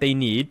 4 that they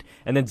need,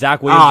 and then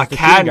Zach Williams is the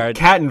shooting guard.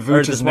 Cat and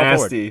Vooch is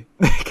nasty.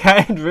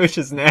 Cat and Vooch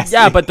is nasty.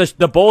 Yeah, but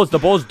the Bulls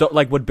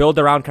would build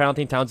around Karl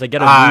Anthony Towns. They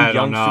get a new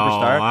young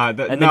superstar,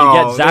 and then you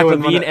get Zach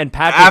LaVine and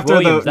Patrick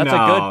Williams. That's a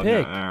good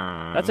pick.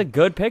 That's a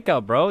good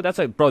pickup, bro.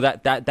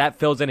 That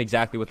fills in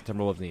exactly what the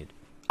Timberwolves need.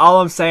 All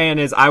I'm saying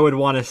is I would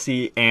want to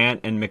see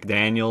Ant and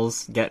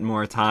McDaniels get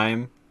more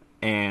time.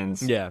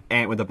 And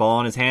Ant with the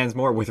ball in his hands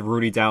more, with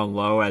Rudy down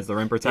low as the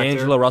rim protector.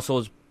 D'Angelo Russell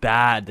is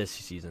bad this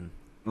season.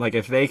 Like,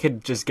 if they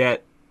could just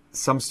get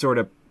some sort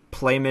of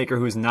playmaker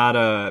who's not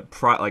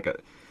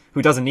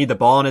who doesn't need the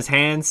ball in his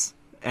hands,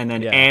 and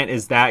then Ant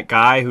is that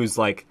guy who's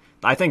like,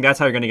 I think that's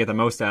how you're going to get the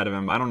most out of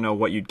him. I don't know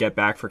what you'd get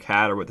back for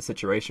Cat or what the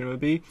situation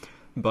would be,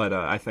 but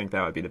I think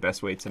that would be the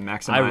best way to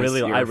maximize.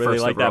 I really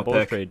like that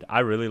Bulls trade. I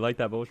really like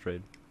that Bulls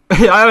trade.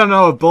 I don't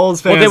know.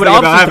 Bulls fans they would think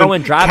about obviously throw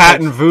in draft Cat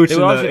picks. and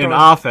Vooch in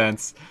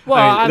offense.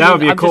 Well, that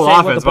would be a cool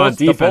offense, but on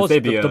defense,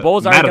 they'd be the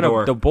Bulls aren't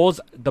matador. The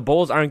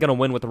Bulls aren't going to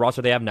win with the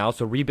roster they have now,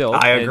 so rebuild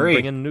and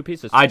bring in new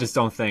pieces. I just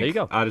don't think. There you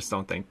go. I just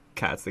don't think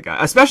Cat's the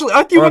guy. Especially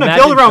if you want to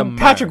build around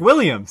Patrick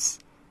Williams.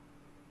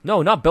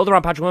 No, not build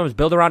around Patrick Williams.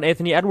 Build around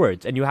Anthony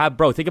Edwards. And you have,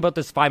 think about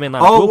this 5-man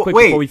lineup real quick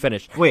before we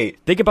finish.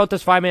 Think about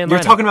this 5-man lineup. You're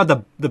talking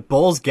about the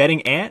Bulls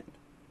getting Ant?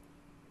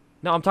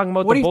 No, I'm talking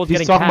about the Bulls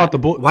getting He's talking Cat. about the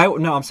Bulls.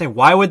 No, I'm saying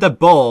why would the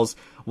Bulls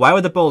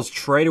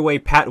trade away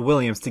Pat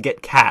Williams to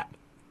get Cat?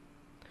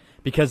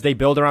 Because they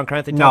build around Karl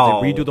Anthony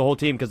Towns. They redo the whole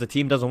team because the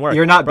team doesn't work.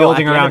 You're not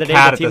building around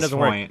Cat at this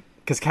point.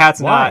 Because Cat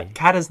is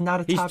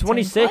not a top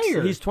 10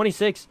 player. He's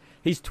 26.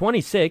 He's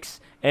 26,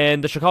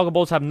 and the Chicago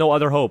Bulls have no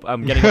other hope.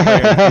 I'm getting a player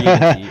in free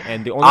agency,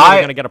 and the only way they're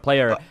going to get a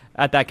player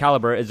at that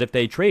caliber is if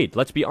they trade.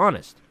 Let's be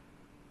honest.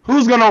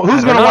 Who's gonna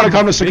want to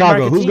come to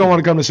Chicago? Who's gonna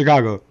want to come to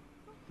Chicago?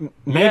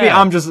 Maybe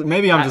I'm just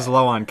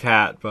low on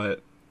Cat,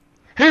 but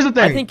here's the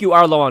thing. I think you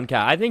are low on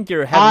Cat. I think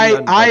you're heavy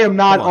on, I am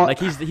not on, like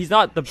he's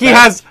not the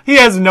best. He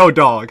has no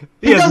dog.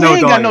 He has no dog. He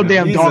ain't got no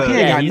damn dog. He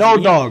ain't got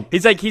no dog.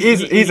 He's a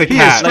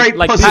cat. Straight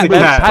like pussy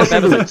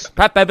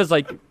Pat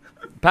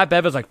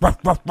Bev is like ruff,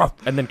 ruff, ruff,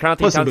 and then Karl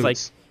Anthony Towns like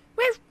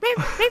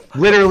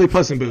literally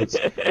Puss in Boots.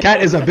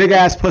 Cat is a big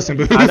ass Puss in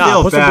Boots. I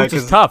know, Puss in Boots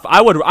is tough.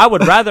 I would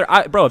rather,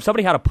 if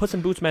somebody had a Puss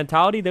in Boots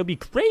mentality, they'd be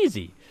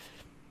crazy.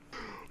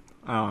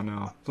 Oh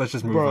no! Let's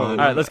just move on.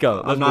 All right, let's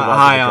go. I'm not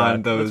high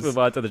on those. Let's move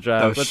on to the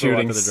draft. Those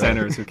shooting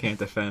centers who can't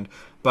defend.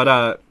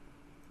 But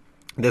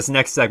this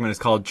next segment is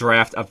called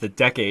Draft of the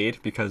Decade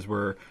because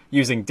we're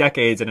using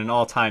decades in an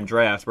all-time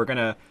draft. We're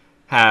gonna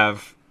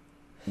have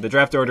the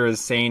draft order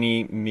is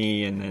Saney,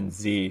 me, and then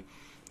Z.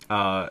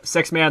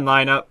 6-man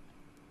lineup,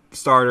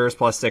 starters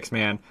plus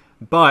 6-man,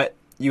 but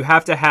you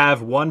have to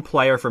have one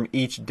player from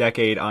each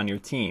decade on your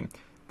team.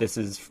 This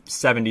is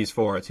 70s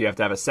forward, so you have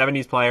to have a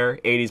 70s player,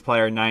 80s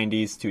player,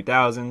 90s,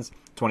 2000s,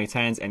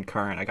 2010s, and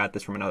current. I got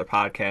this from another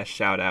podcast.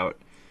 Shout out,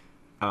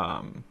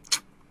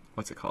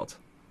 what's it called?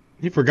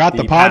 You forgot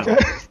the podcast?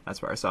 Panel.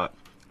 That's where I saw it.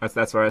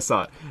 That's where I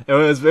saw it. It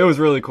was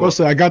really cool.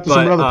 Listen, I got this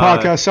from another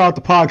podcast. Shout out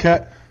the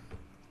podcast.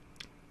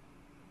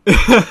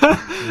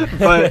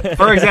 But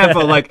for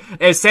example, like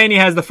if Saney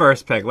has the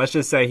first pick, let's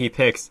just say he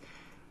picks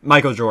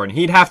Michael Jordan.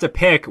 He'd have to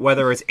pick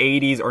whether it's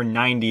 80s or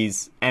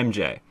 90s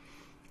MJ.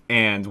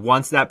 And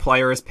once that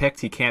player is picked,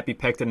 he can't be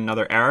picked in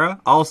another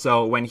era.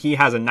 Also, when he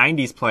has a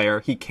 90s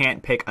player, he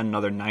can't pick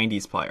another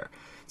 90s player.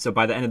 So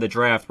by the end of the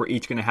draft, we're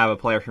each going to have a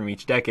player from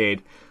each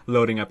decade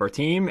loading up our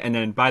team. And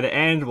then by the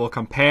end, we'll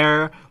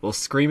compare, we'll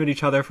scream at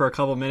each other for a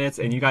couple minutes,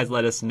 and you guys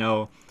let us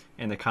know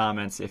in the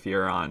comments if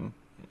you're on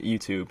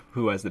YouTube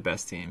who has the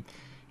best team.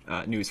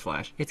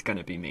 Newsflash, it's going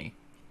to be me.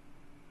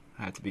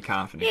 I have to be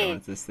confident going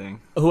into this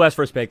thing. Who has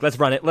first pick? Let's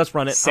run it.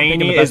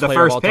 Saney is the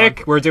first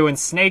pick. We're doing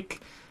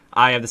Snake.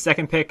 I have the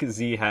second pick.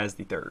 Z has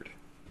the third.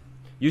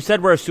 You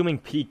said we're assuming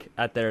peak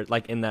at their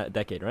in that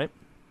decade, right?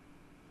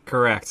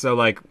 Correct.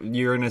 So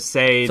you're gonna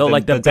say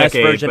the best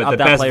decade, version but of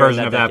the best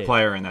version of that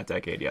player in that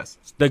decade. Yes.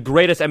 The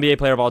greatest NBA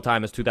player of all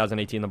time is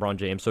 2018 LeBron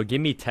James. So give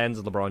me 10s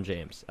LeBron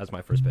James as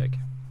my first pick.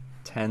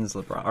 10s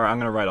LeBron. All right, I'm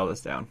gonna write all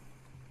this down.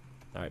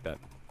 All right, bet.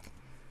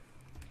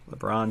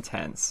 LeBron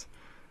 10s.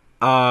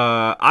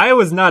 I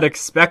was not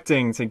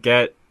expecting to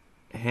get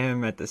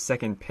him at the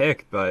second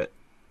pick, but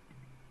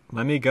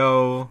let me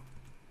go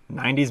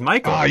 90s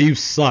Michael. Oh, you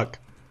suck.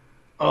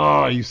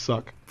 Oh, you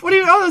suck. What do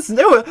you know?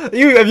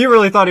 If you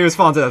really thought he was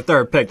falling to the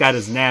third pick, that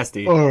is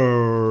nasty.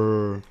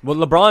 Well,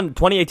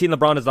 2018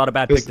 LeBron is not a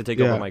bad pick to take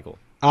over Michael.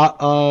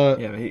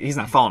 Yeah, he's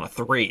not falling to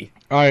 3.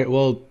 All right,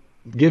 well,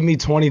 give me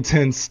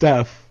 2010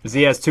 Steph.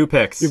 Z has 2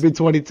 picks. Give me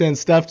 2010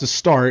 Steph to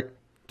start.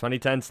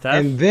 2010 Steph?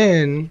 And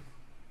then...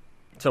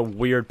 It's a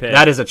weird pick.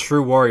 That is a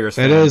true Warriors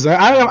fan. It is.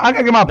 I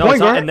gotta get my point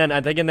guard. And then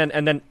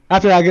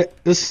after I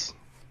get this...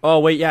 Oh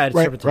wait, yeah, it's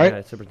Right, Super right. Yeah,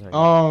 it's Super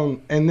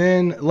Tank. And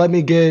then let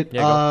me get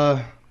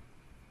Yeah,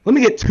 let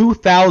me get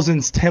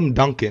 2000's Tim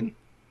Duncan.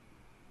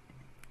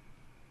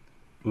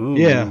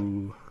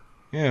 Ooh.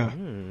 Yeah.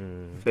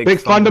 Big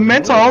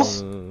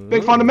fundamentals.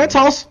 Big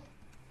fundamentals.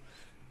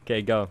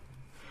 Okay, go.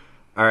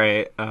 All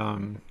right.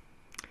 I'm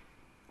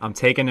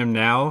taking him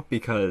now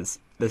because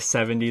the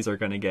 70s are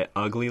going to get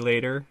ugly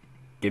later.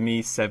 Give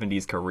me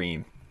 70s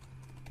Kareem.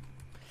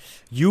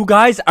 You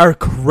guys are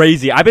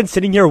crazy. I've been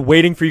sitting here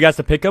waiting for you guys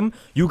to pick him.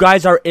 You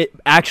guys are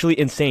actually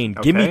insane.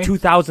 Give me Okay.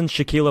 2000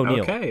 Shaquille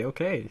O'Neal.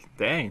 Okay.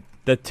 Dang.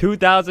 The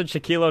 2000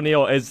 Shaquille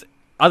O'Neal is,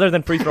 other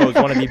than free throws,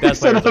 one of the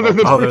best players.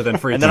 Other than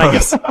free And then I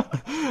throws.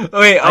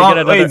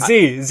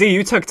 Wait, Z,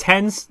 you took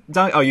 10's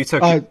dunk? Oh, you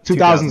took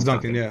 2000's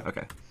Duncan, yeah.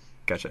 Okay.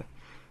 Gotcha.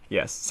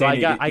 Yes. So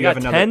Sandy, I you got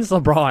have another...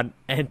 10s LeBron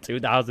and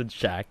 2000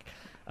 Shaq.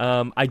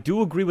 I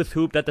do agree with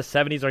Hoop that the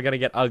 70s are going to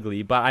get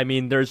ugly, but I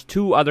mean, there's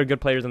two other good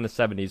players in the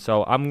 70s,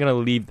 so I'm going to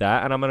leave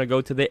that, and I'm going to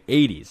go to the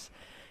 80s.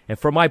 And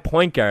for my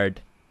point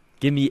guard,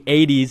 give me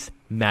 80s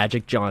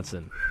Magic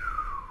Johnson.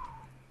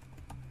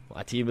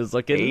 My team is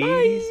looking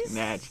 80s nice.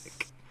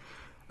 Magic.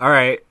 All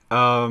right.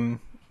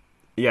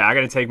 Yeah, I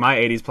got to take my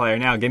 80s player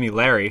now. Give me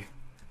Larry.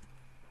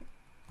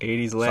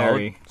 80s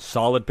Larry.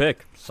 Solid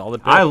pick.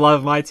 I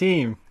love my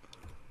team.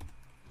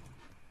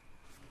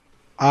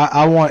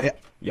 I want.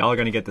 Y'all are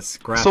going to get the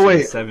scraps So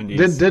wait, of the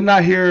 70s. didn't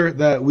I hear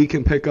that we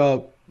can pick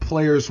up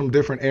players from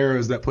different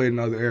eras that played in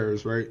other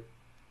eras, right?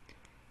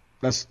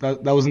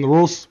 That was in the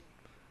rules.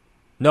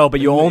 No,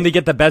 but you only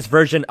get the best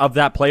version of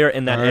that player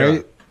in that All era.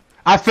 right.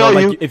 I feel So,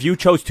 you. like, if you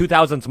chose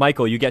 2000s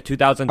Michael, you get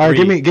 2003. All right,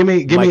 give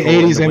me Michael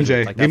 80s and the Wizards.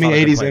 MJ. Like, Give that's me not a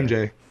good 80s player.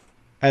 MJ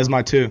as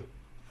my 2.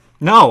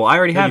 No, I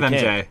already No, have you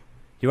MJ. can't.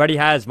 He already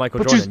has Michael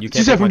But Jordan. you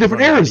can't said take from Michael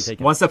different Jordan. eras. You take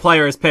him. Once the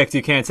player is picked,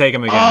 you can't take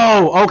him again.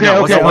 Oh, okay,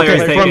 No, once okay, the player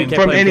is okay. taken, From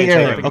can't play any him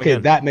era. again. Okay,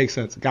 that makes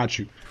sense. Got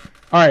you.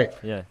 All right.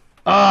 Yeah.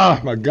 Oh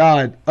my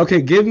God.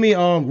 Okay, give me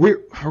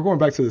we're going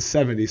back to the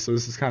 70s, so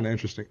this is kind of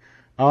interesting.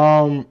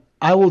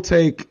 I will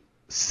take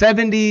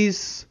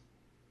 70s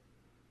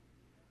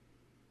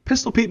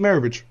Pistol Pete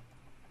Maravich.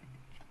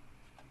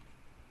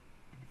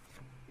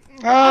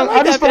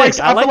 I just feel like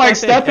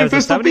Steph and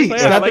Pistol Pete.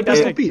 Steph and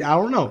Pistol Pete. I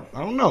don't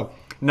know.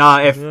 Nah,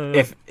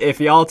 if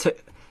y'all took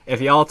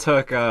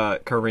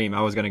Kareem,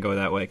 I was gonna go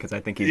that way because I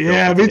think he's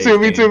Yeah, built for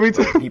me today's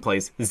too. game. He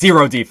plays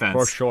zero defense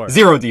For sure.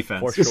 Zero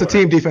defense. For It's a sure.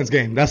 team defense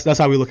game. That's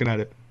how we're looking at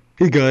it.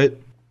 He's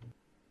good.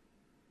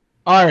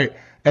 All right,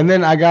 and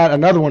then I got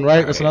another one,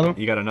 right? That's another one.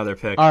 You got another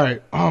pick. All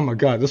right. Oh my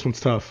God, this one's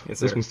tough.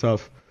 Yes, This sir. one's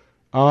tough.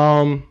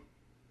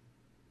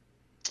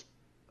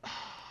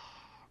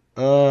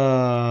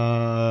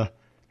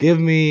 Give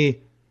me.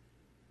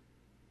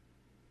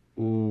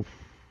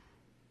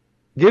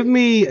 Give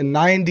me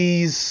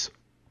 90s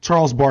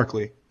Charles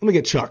Barkley. Let me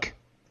get Chuck.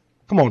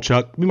 Come on,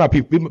 Chuck. Be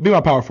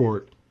my power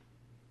forward.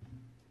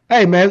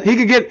 Hey man, he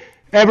could get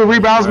every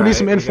rebounds. We need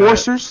some Right, we got-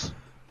 enforcers.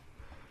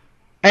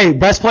 Hey,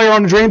 best player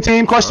on the dream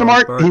team? Question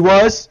Charles mark. He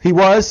Barkley.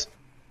 was.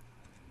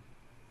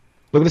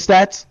 Look at the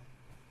stats.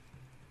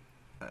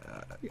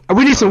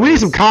 We need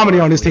some comedy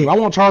on this team. I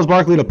want Charles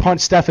Barkley to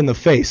punch Steph in the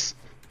face.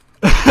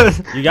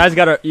 You guys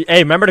gotta. Hey,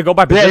 remember to go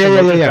by position.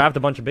 Don't just yeah. draft a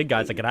bunch of big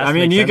guys. Like it has I to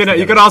mean, make you sense could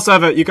together.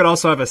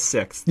 also have a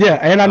sixth. Yeah,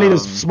 and I need a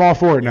small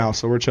forward now,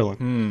 so we're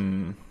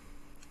chilling.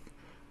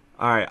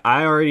 All right,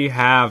 I already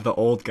have the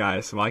old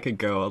guys, so I could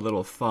go a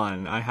little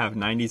fun. I have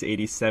 90s,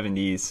 80s,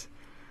 70s.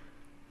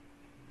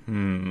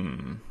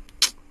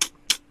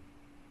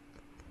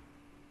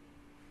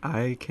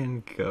 I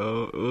can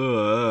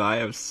go. I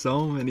have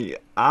so many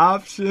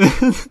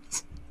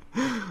options.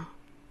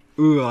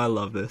 Ooh, I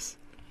love this.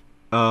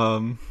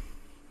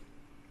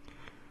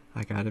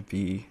 I gotta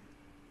be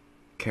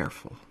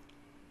careful.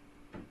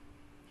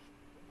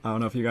 I don't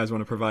know if you guys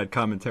want to provide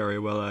commentary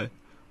while I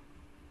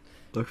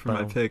look for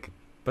my pick.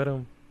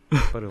 Ba-dum,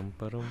 ba-dum,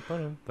 ba-dum,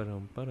 ba-dum,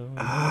 ba-dum, ba-dum,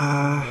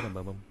 ba-dum,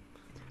 ba-dum.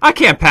 I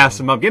can't pass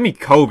him up. Give me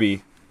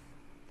Kobe.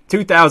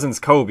 2000's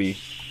Kobe.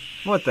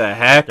 What the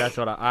heck? That's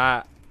what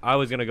I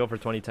was gonna go for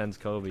 2010's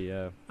Kobe.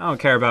 Yeah. I don't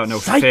care about no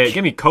Psych. fit.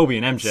 Give me Kobe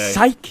and MJ.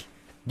 Psych!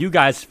 You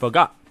guys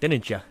forgot,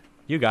 didn't you?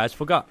 You guys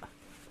forgot.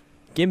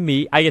 Give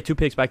me. I get 2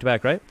 picks back to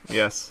back, right?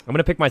 Yes. I'm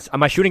gonna pick my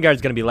shooting guard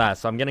is gonna be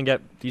last, so I'm gonna get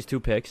these 2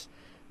 picks.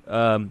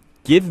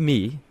 Give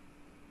me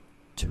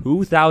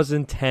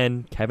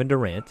 2010 Kevin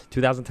Durant.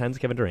 2010's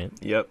Kevin Durant.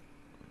 Yep.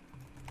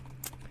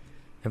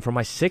 And for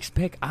my 6th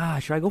pick,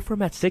 should I go for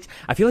him at 6?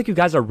 I feel like you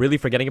guys are really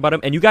forgetting about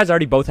him, and you guys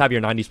already both have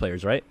your 90s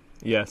players, right?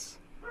 Yes.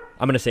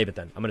 I'm gonna save it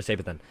then. I'm gonna go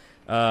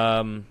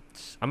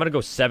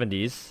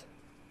 70s.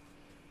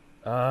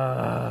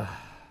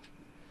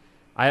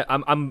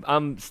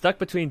 I'm stuck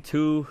between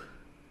two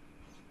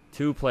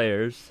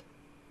players.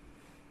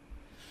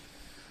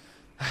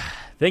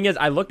 Thing is,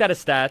 I looked at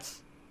his stats.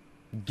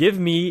 Give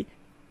me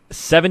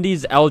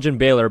 70s Elgin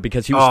Baylor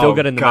because he was still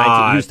good in the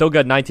 19. He was still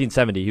good in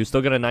 1970. He was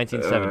still good in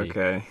 1970.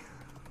 Okay.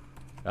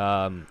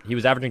 He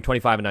was averaging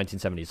 25 in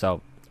 1970.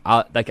 So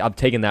I'm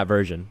taking that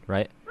version,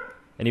 right?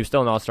 And he was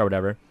still an all-star,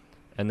 whatever.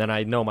 And then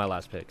I know my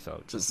last pick,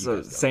 so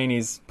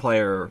Saney's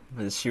player,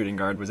 his shooting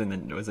guard, was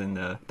in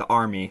the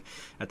army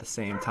at the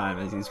same time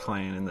as he's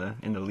playing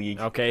in the league.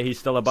 Okay, he's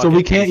still a bucket. So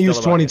we can't use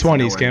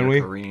 2020s, can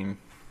we?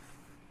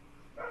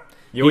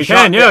 You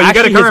can. Yeah, you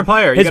got a current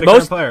player.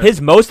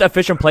 His most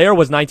efficient player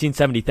was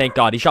 1970. Thank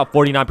God, he shot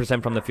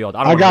 49% from the field.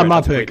 I got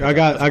my pick. I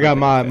got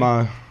my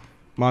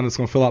mine that's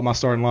gonna fill out my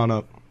starting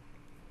lineup.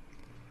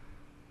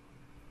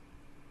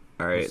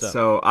 All right,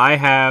 so I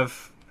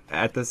have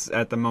at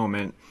the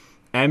moment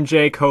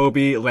MJ,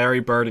 Kobe,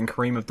 Larry Bird, and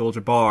Kareem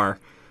Abdul-Jabbar.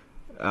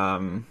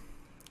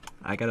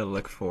 I gotta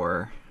look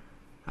for.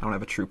 I don't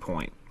have a true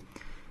point.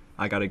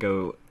 I gotta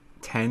go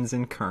 10s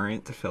and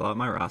current to fill out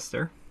my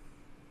roster.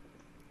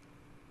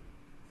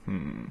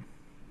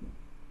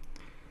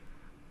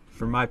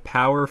 For my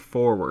power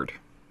forward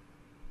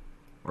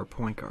or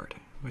point guard,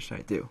 what should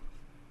I do?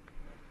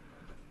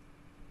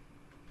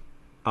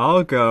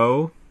 I'll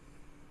go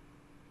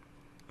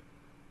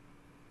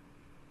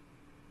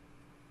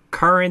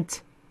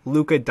current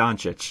Luka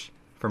Doncic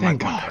for my point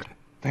guard.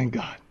 Thank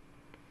God.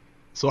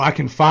 So I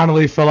can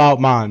finally fill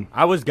out mine.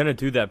 I was gonna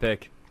do that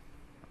pick.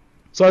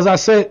 So as I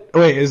said,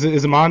 wait, is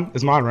it mine?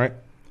 It's mine, right?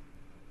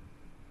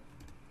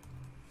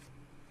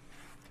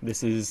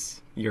 This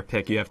is your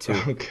pick. You have two.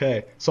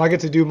 Okay. So I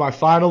get to do my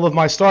final of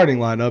my starting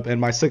lineup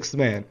and my sixth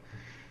man.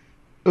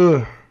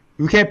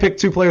 We can't pick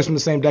two players from the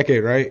same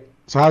decade, right?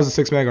 So how's the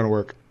sixth man going to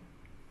work?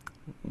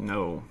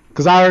 No.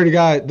 Because I already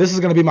got – this is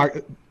going to be my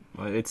 –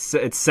 Well, it's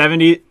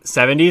 70s,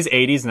 80s,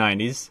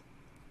 90s,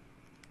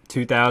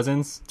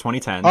 2000s,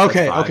 2010s.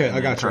 Okay, I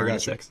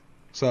got you.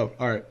 So,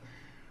 all right.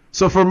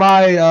 So for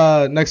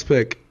my next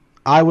pick,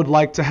 I would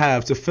like to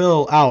have to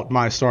fill out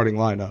my starting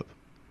lineup.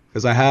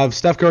 Because I have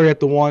Steph Curry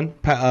at the 1,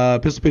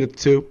 Pistol Pete at the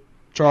 2,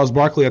 Charles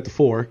Barkley at the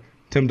 4,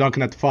 Tim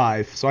Duncan at the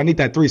 5. So I need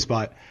that 3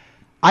 spot.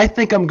 I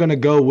think I'm going to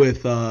go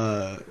with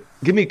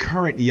give me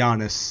current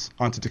Giannis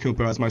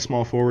Antetokounmpo as my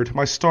small forward,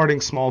 my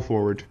starting small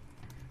forward.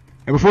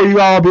 And before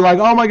you all be like,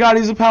 oh my God,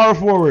 he's a power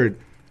forward.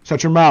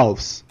 Shut your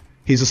mouths.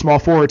 He's a small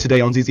forward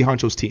today on ZZ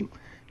Huncho's team.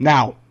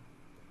 Now,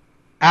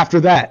 after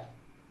that,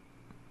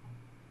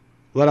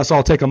 let us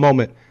all take a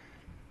moment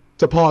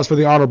to pause for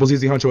the Honorable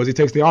ZZ Huncho as he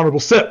takes the honorable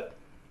sip.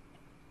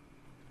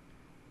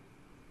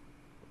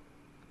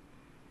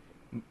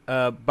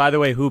 By the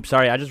way, Hoop,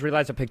 sorry, I just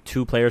realized I picked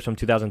 2 players from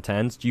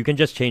 2010s. You can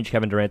just change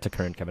Kevin Durant to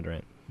current Kevin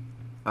Durant.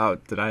 Oh,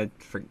 did I?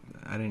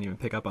 I didn't even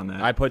pick up on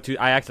that. I put 2.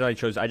 I accidentally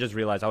chose. I just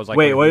realized I was like,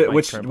 wait,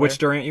 which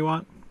Durant you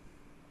want?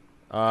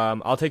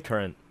 I'll take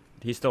current.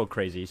 He's still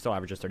crazy. He still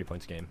averages 30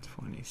 points a game.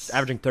 20. He's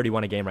averaging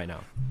 31 a game right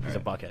now. He's a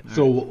bucket.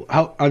 So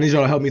I need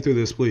y'all to help me through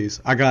this, please.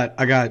 I got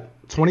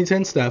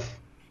 2010 Steph,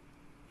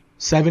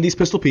 70s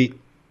Pistol Pete.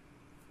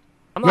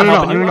 No.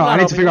 I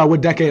need to figure out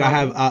what decade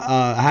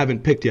I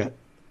haven't picked yet.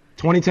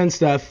 2010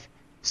 Steph,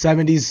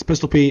 70s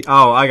Pistol Pete.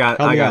 Oh, I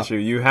got you.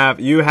 You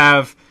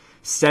have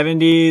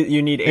 70.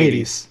 You need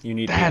 80s. You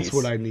need That's 80s.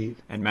 what I need.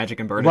 And Magic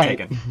and Bird are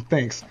taken.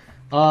 Thanks.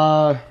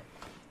 Off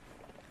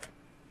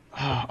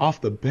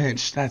the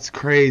bench. That's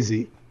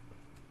crazy.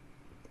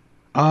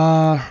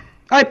 All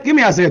right, give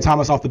me Isaiah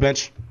Thomas off the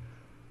bench.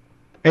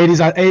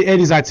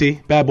 80s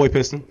IT, bad boy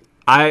Piston.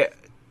 I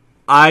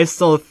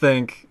still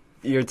think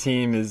your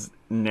team is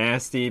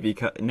nasty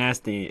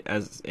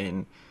as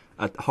in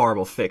a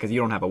horrible fit because you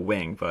don't have a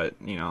wing, but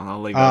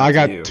I'll leave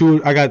that to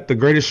you. I got the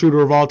greatest shooter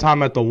of all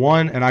time at the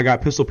 1, and I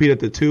got Pistol Pete at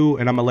the 2,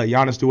 and I'm gonna let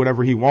Giannis do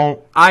whatever he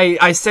wants.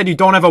 I said you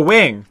don't have a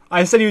wing.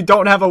 I said you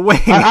don't have a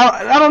wing.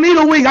 I don't need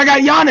a wing. I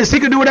got Giannis.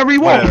 He can do whatever he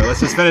wants. Let's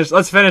just finish.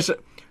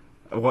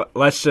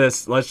 Let's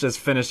just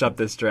finish up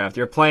this draft.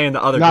 You're playing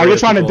the other. No, you're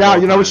trying to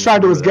doubt. What you're trying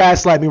to do is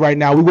gaslight me right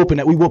now. We whooping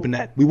that.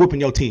 We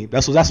whooping your team.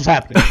 That's what's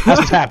happening. That's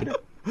what's happening.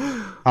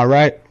 All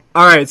right.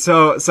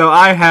 So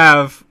I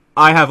have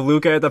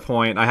Luka at the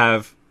point. I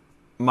have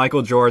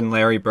Michael Jordan,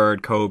 Larry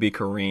Bird, Kobe,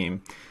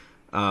 Kareem.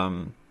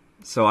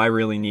 So I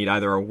really need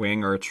either a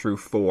wing or a true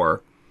 4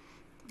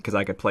 because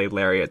I could play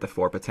Larry at the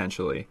 4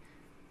 potentially.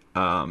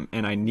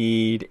 And I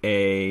need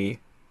a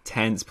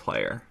 10s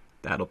player.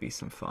 That'll be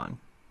some fun.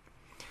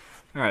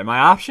 All right, my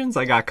options.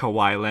 I got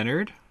Kawhi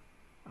Leonard.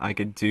 I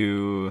could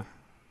do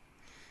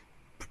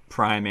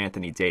prime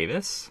Anthony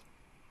Davis.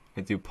 I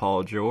could do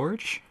Paul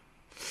George.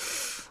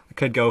 I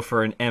could go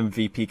for an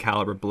MVP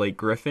caliber Blake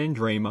Griffin,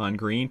 Draymond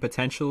Green,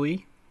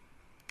 potentially.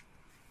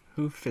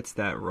 Who fits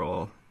that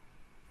role?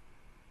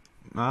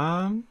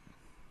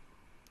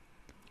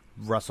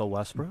 Russell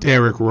Westbrook?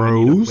 Derrick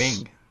Rose?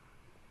 Wing.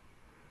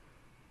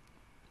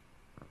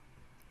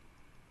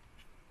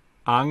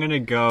 I'm going to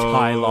go...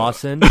 Ty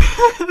Lawson?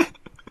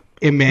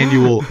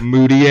 Emmanuel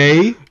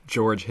Mudiay?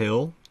 George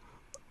Hill?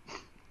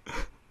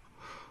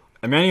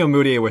 Emmanuel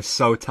Mudiay was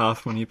so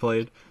tough when he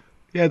played.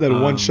 He had that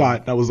one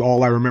shot. That was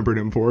all I remembered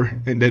him for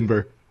in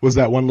Denver. Was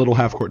that one little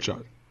half-court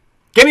shot.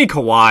 Give me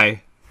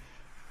Kawhi.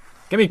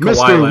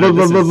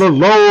 Mr.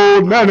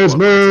 Load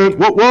management.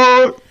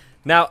 What?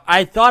 Now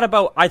I thought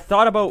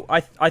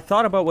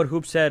about what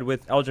Hoop said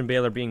with Elgin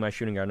Baylor being my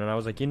shooting guard, and I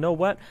was like, you know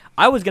what?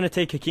 I was gonna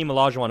take Hakeem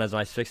Olajuwon as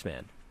my 6th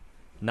man.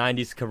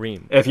 90s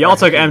Kareem. If y'all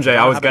took MJ,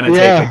 I was gonna take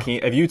Yeah.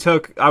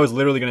 Hakeem. I was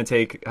literally gonna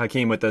take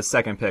Hakeem with the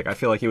second pick. I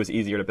feel like he was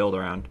easier to build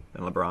around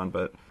than LeBron,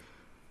 but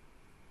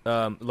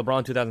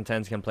LeBron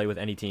 2010s can play with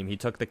any team. He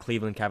took the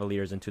Cleveland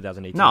Cavaliers in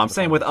 2018. no, I'm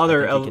saying with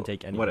other. He can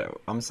take any. Whatever.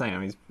 I'm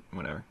saying he's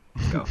whatever.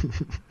 Let's go.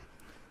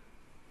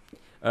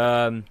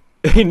 Um,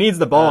 He needs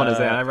the ball in his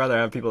hand. I'd rather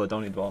have people that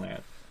don't need the ball in their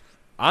hand.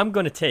 I'm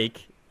gonna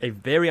take a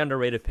very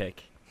underrated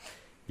pick.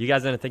 You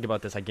guys didn't think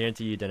about this. I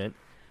guarantee you didn't.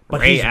 But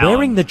Ray he's Allen.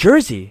 wearing the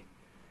jersey.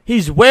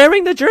 He's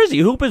wearing the jersey.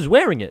 Hoop is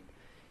wearing it.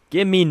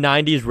 Give me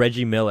 90s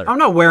Reggie Miller. I'm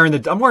not wearing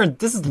the. I'm wearing.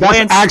 This is That's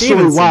Lance actually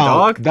Stevenson,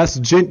 wild. dog. That's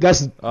I don't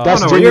know what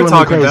you're genuinely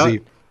talking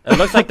crazy. It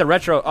looks like the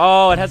retro.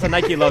 Oh, it has a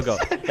Nike logo.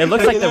 It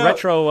looks like the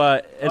retro.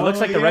 It looks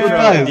like the retro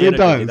does, Indiana it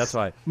does. jersey. That's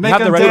why. Make you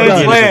have him the retro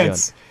dance, Indiana jersey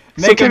Lance. on.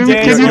 So Make can him you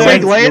dance. take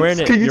You're wearing Lance?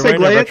 it- Can you you're take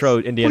wearing a Lance? retro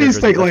Indiana Please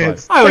jersey, take that's why.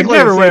 Lance. I would Take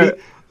never Lance,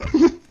 wear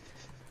Sadie.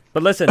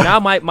 But listen, now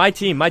my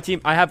team.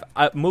 I have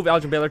move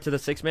Elgin Baylor to the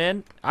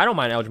 6-man. I don't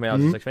mind Elgin Baylor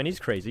to the 6-man. He's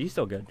crazy. He's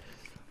still good.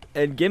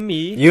 And give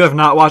me. You have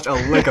not watched a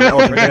lick of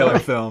Elgin Baylor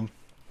film.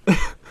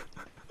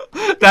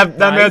 that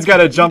man's got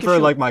a jumper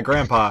like my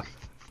grandpa.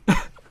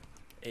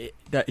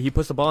 He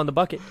puts the ball in the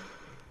bucket.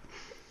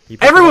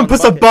 Everyone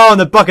puts a ball in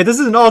the bucket. This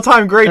is an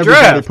all-time great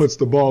Everybody draft. puts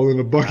the ball in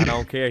the I bucket.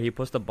 don't care. He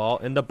puts the ball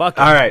in the bucket.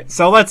 All right,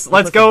 so let's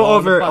puts the go ball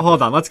in the over. bucket.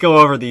 Hold on, let's go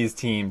over these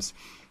teams.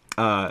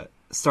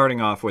 Starting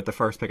off with the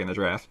first pick in the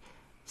draft,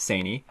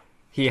 Saney.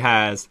 He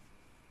has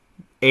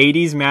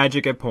 80s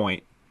Magic at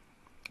point,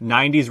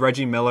 90s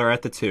Reggie Miller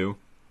at the 2.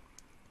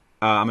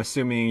 I'm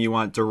assuming you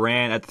want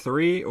Durant at the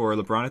 3 or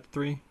LeBron at the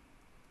 3.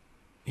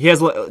 He has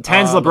 10s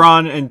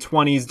LeBron and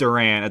 20s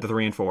Durant at the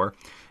 3 and 4,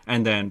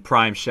 and then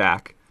prime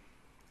Shaq.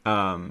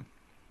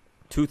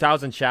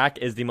 2000 Shaq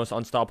is the most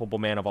unstoppable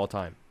man of all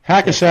time.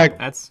 Hack a Shaq.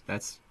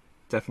 That's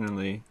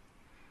definitely,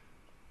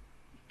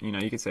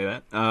 you could say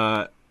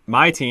that.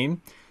 My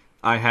team,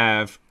 I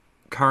have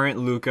current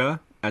Luka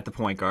at the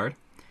point guard.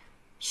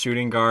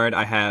 Shooting guard,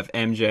 I have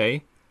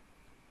MJ.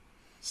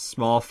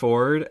 Small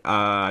forward,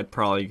 I'd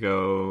probably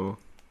go,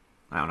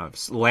 I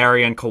don't know,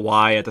 Larry and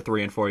Kawhi at the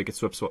 3 and 4. You could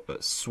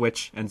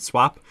switch and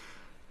swap.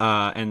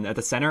 And at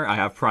the center, I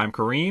have prime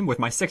Kareem, with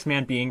my 6th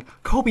man being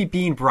Kobe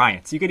Bean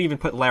Bryant. So you could even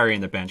put Larry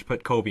in the bench,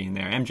 put Kobe in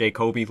there. MJ,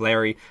 Kobe,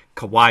 Larry,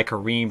 Kawhi,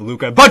 Kareem,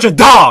 Luka. A bunch of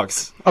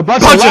dogs! A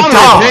bunch of of lottery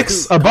dogs!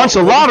 picks. A bunch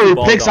of lottery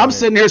Ball picks. I'm dominant.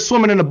 sitting here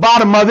swimming in the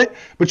bottom of it.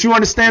 But you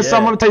understand something? Yeah.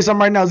 I'm gonna tell you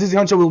something right now. ZZ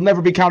Huncho will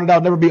never be counted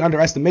out, never be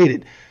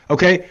underestimated.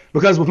 Okay?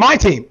 Because with my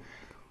team,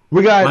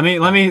 we got. Let me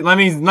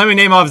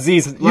name off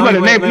Z's. You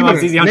better name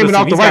it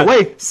off the right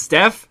way.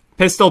 Steph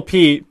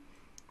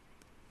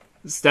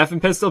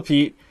and Pistol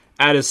Pete.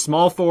 At his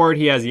small forward,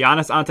 he has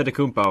Giannis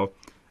Antetokounmpo.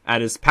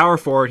 At his power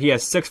forward, he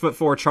has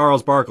 6'4"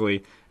 Charles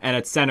Barkley. And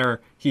at center,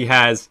 he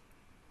has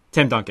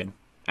Tim Duncan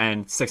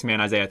and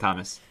 6-man Isaiah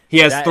Thomas. He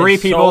has That 3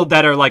 is people so-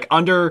 that are like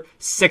under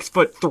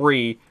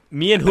 6'3".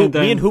 Me and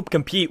Hoop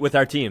compete with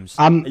our teams.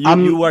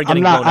 You are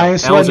getting blown I out.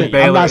 ain't sweating.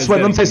 Baylor I'm not is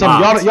sweating. Let me tell you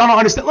getting something. Y'all don't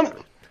understand.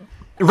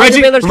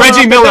 Reggie Baylor's coming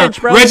off the Miller. bench,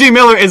 bro. Reggie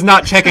Miller is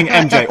not checking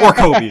MJ or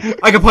Kobe.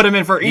 I could put him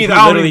in for He either. I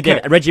don't literally even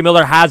did. care. Reggie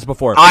Miller has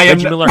before. I am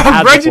Reggie Miller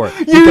has Reggie-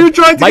 before. you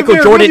tried to Michael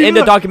compare Jordan Reggie in the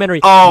Miller. documentary.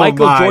 Oh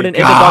Michael my Jordan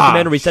in the gosh.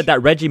 documentary said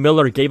that Reggie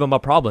Miller gave him a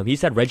problem. He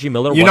said Reggie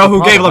Miller. You was know a who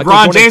problem. gave Michael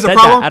LeBron Jordan James a said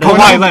problem? that at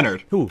Kawhi a-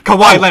 Leonard. Who?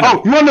 Kawhi Leonard.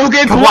 Oh, you want to know who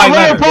gave Kawhi Kawhi Leonard a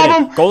Leonard.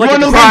 problem? Go You look want at to know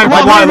the who prime gave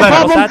Kawhi Kawhi Leonard a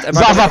Leonard. problem?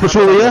 Zaza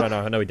Pachulia.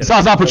 No, we didn't.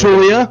 Zaza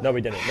Pachulia. No, we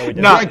didn't.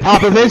 Greg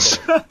Popovich.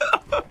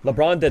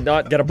 LeBron did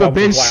not get a problem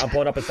bench- with Kawhi. I'm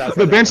pulling up his stats.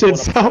 the bench I'm pulling up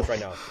his itself. stats right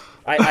now.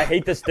 I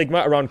hate the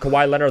stigma around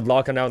Kawhi Leonard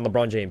locking down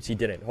LeBron James. He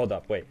didn't. Hold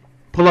up, wait.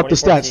 Pull up the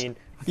stats. 2014,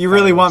 You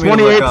really want me to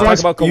 28 look up?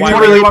 points. Talk about You Kawhi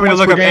really Leonard want me to points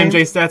look per up game.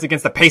 MJ stats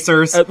against the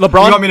Pacers?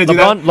 LeBron, You want me to do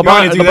that? You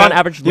want me to do that?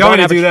 averaged. You want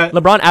me to do that?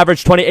 LeBron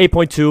averaged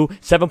 28.2,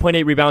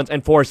 7.8 rebounds,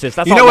 and 4 assists.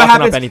 That's You all know what locking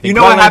happens? up anything. You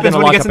know Kawhi what Leonard happens didn't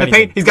when he lock gets up in the paint?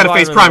 anything. He's got to Kawhi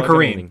face Leonard prime didn't lock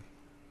up Kareem. anything.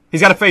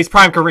 He's got to face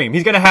prime Kareem.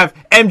 He's going to have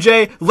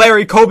MJ,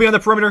 Larry, Kobe on the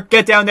perimeter.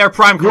 Get down there,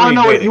 prime You want Kareem. to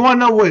know what? waiting. You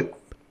want to know what?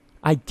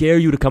 I dare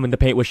you to come in the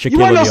paint with Shaquille You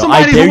want to know O'Neal.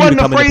 I somebody dare who you to wasn't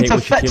come in the afraid paint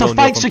with to Shaquille O'Neal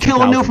fight from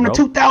Shaquille O'Neal from the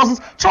 2000,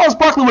 bro. 2000s? Charles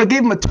Barkley would have gave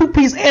him a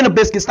 2-piece and a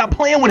biscuit. Stop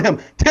playing with him.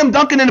 Tim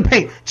Duncan in the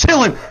paint,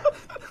 chilling.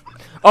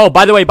 Oh,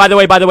 by the way.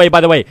 LeBron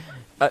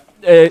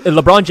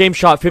James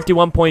shot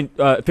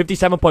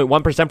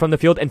 57.1% from the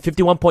field and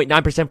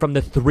 51.9% from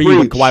the three when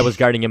Preach. Kawhi was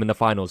guarding him in the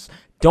finals.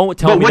 Don't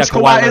tell But me that which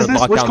Kawhi Kawhi is Leonard this?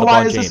 locked Which down Kawhi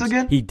LeBron is this James.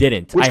 again? He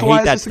didn't. Which I Kawhi hate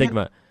is that this again?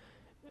 stigma.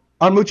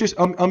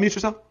 Unmute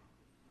yourself.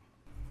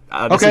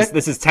 This Okay.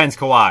 is tense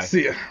Kawhi.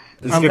 See ya.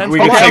 We I'm could say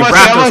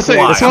gonna say-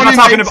 Raptors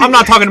Kawhi. I'm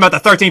not talking about the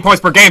 13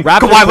 points per game.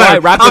 Raptors Kawhi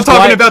Leonard. Raptors I'm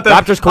talking about the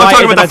Raptors Kawhi I'm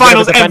talking isn't about the as good of a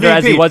Finals defender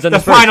as he MVP. was in The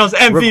Spurs. Finals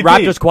MVP.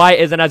 Raptors Kawhi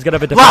isn't as good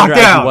of a defender as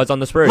he Lockdown. was on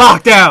the Spurs.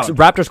 Lockdown.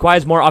 Raptors Kawhi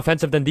is more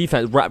offensive than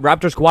defense.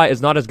 Raptors Kawhi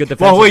is not as good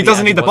defensively. Well, he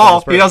doesn't as need the was on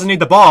ball. Spurs. He doesn't need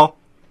the ball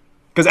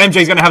because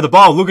MJ's gonna have the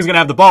ball. Luka's gonna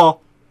have the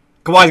ball.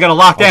 Kawhi's gonna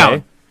lock down.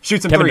 Okay.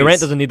 Shoot some Kevin threes.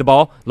 Durant doesn't need the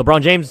ball.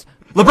 LeBron James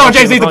needs the ball.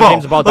 James is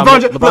ball LeBron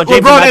dominant. LeBron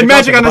James and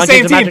Magic on the LeBron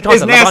same James team and is LeBron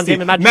James nasty.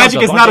 and Magic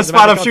Magic is Johnson. not a LeBron James and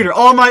spot-up Magic shooter.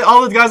 Johnson.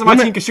 All the guys on my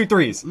team can shoot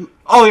threes.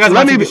 All the guys on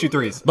my team can shoot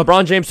threes.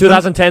 LeBron James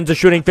 2010s is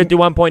shooting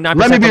 51.9%.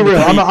 Let me be real.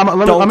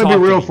 Let me be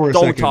real me. for a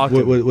Don't second talk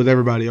to me. with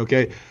everybody,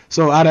 okay?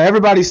 So out of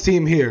everybody's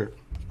team here,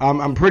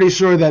 I'm pretty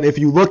sure that if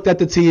you looked at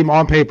the team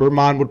on paper,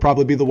 mine would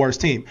probably be the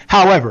worst team.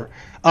 However,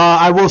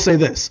 I will say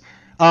this.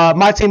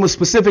 My team was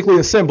specifically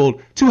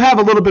assembled to have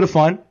a little bit of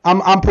fun.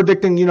 I'm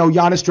predicting,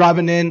 Giannis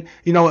driving in,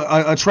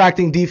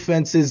 attracting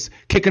defenses,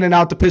 kicking it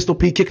out to Pistol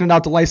Pete, kicking it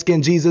out to light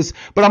skinned Jesus.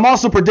 But I'm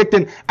also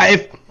predicting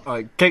if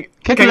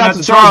kicking it out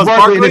to Charles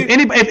Barkley.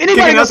 And if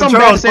anybody has something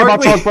bad to say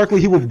about Charles Barkley,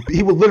 he would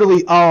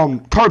literally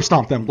curb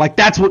stomp them. Like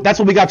that's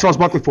what we got Charles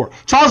Barkley for.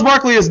 Charles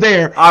Barkley is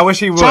there. I wish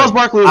he would. Charles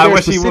Barkley is there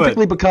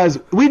specifically because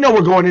we know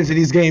we're going into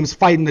these games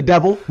fighting the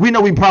devil. We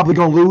know we're probably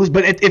gonna lose.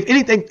 But if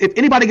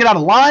anybody get out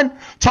of line,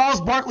 Charles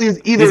Barkley is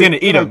either gonna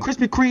eat him.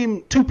 Krispy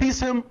Kreme 2-piece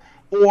him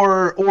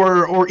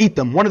or eat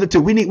them. One of the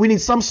two. We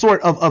need some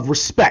sort of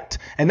respect,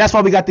 and that's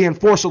why we got the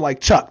enforcer like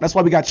Chuck. That's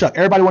why we got Chuck.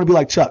 Everybody want to be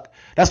like Chuck.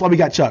 That's why we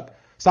got Chuck.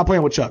 Stop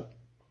playing with Chuck.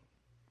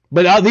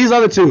 But these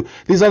other two,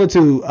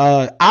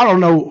 I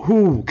don't know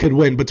who could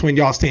win between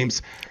y'all's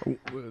teams.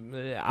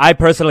 I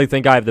personally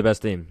think I have the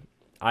best team.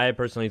 I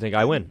personally think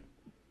I win.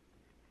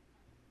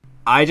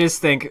 I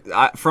just think,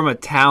 from a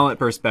talent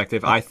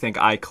perspective, I think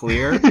I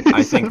clear.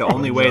 I think the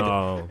only way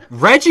that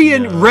Reggie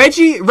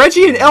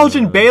and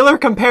Elgin Baylor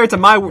compared to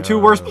my two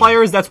worst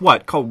players, that's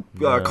what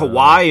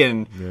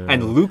Kawhi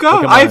and Luka.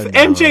 I have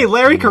MJ,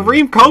 Larry,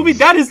 Kareem, Kobe.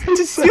 That is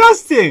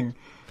disgusting.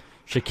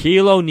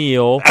 Shaquille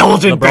O'Neal,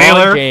 Elgin LeBron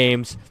Baylor,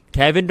 James,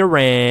 Kevin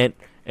Durant,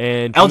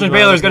 and Elgin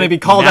Baylor is going to be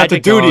called out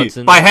to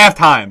duty by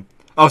halftime.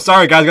 Oh,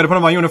 sorry guys, got to put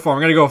on my uniform.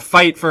 I'm going to go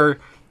fight for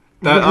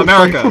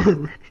America.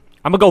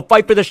 I'm going to go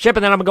fight for the ship,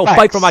 and then I'm going to go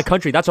fight for my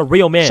country. That's a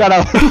real man. Shut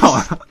up.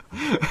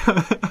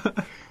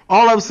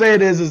 All I'm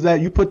saying is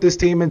that you put this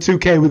team in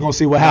 2K, we're going to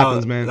see what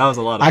happens, man. That was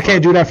a lot of fun. I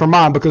can't do that for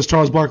mine because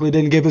Charles Barkley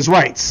didn't give his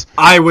rights.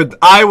 I would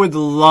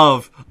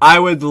love.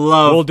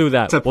 We'll do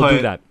that. We'll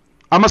do that.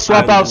 I'm going to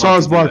swap out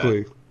Charles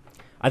Barkley.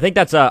 I think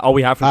that's all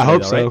we have for today. I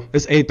hope so. Right?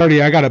 It's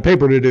 8:30. I got a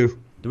paper to do.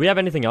 Do we have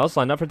anything else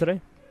lined up for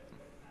today?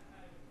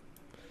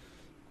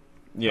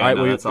 Yeah, all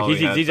right, that's all we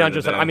had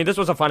for today. I mean, this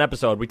was a fun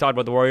episode. We talked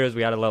about the Warriors.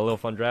 We had a little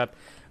fun draft.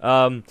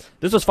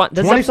 This was fun.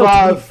 This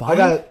 25. Episode 25? I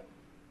got.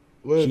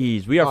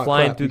 Jeez, we are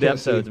flying through the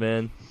episodes,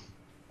 man.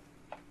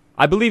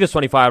 I believe it's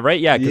 25, right?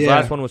 Yeah, because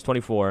last one was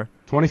 24.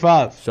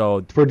 25.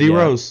 So for D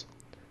Rose.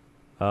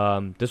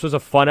 This was a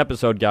fun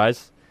episode,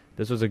 guys.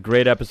 This was a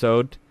great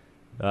episode.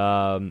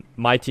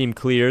 My team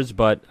clears,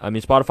 but I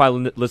mean,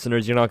 Spotify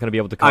listeners, you're not going to be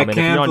able to comment.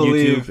 If you're on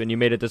YouTube and you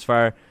made it this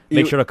far,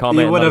 make sure to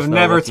comment. You would have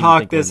never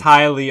talked this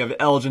highly of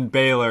Elgin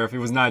Baylor if he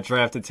was not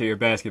drafted to your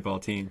basketball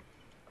team.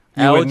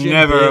 You would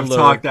never have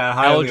talked that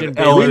highly of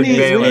Elgin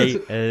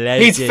Baylor.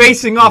 He's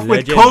facing off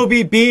with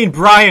Kobe Bean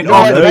Bryant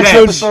off the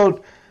bench.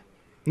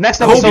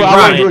 Next episode, I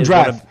want to do a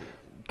draft.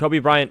 Kobe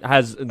Bryant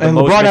has the and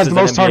most LeBron has the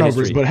most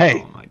turnovers, turnovers, but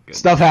hey,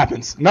 stuff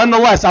happens.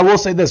 Nonetheless, I will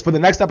say this for the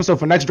next episode,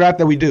 for next draft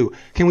that we do,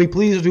 can we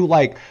please do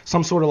like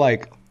some sort of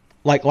like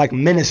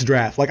menace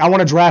draft? Like I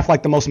want to draft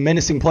like the most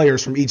menacing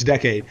players from each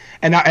decade,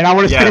 and I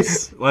want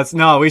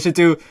to we should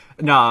do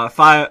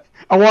 5.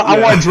 I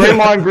want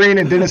Draymond Green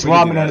and Dennis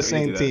Rodman on the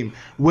same team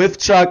with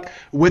Chuck,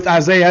 with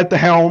Isaiah at the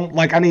helm.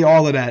 Like I need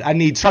all of that. I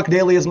need Chuck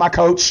Daly as my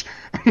coach.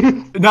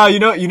 No, you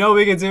know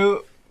we could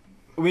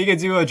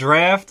do a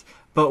draft,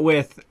 but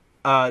with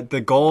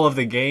the goal of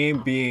the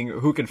game being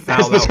who can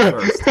foul out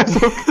first.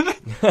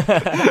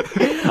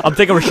 I'm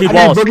taking Rasheed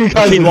Wallace.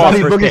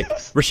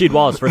 Rasheed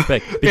Wallace first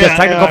pick. Because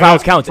technical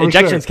fouls count.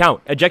 Ejections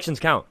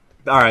count.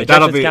 All right,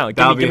 that'll be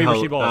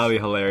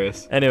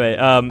hilarious. Anyway,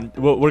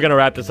 we're going to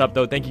wrap this up,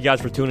 though. Thank you guys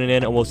for tuning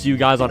in, and we'll see you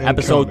guys on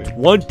episode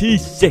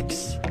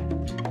 26.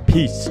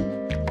 Peace.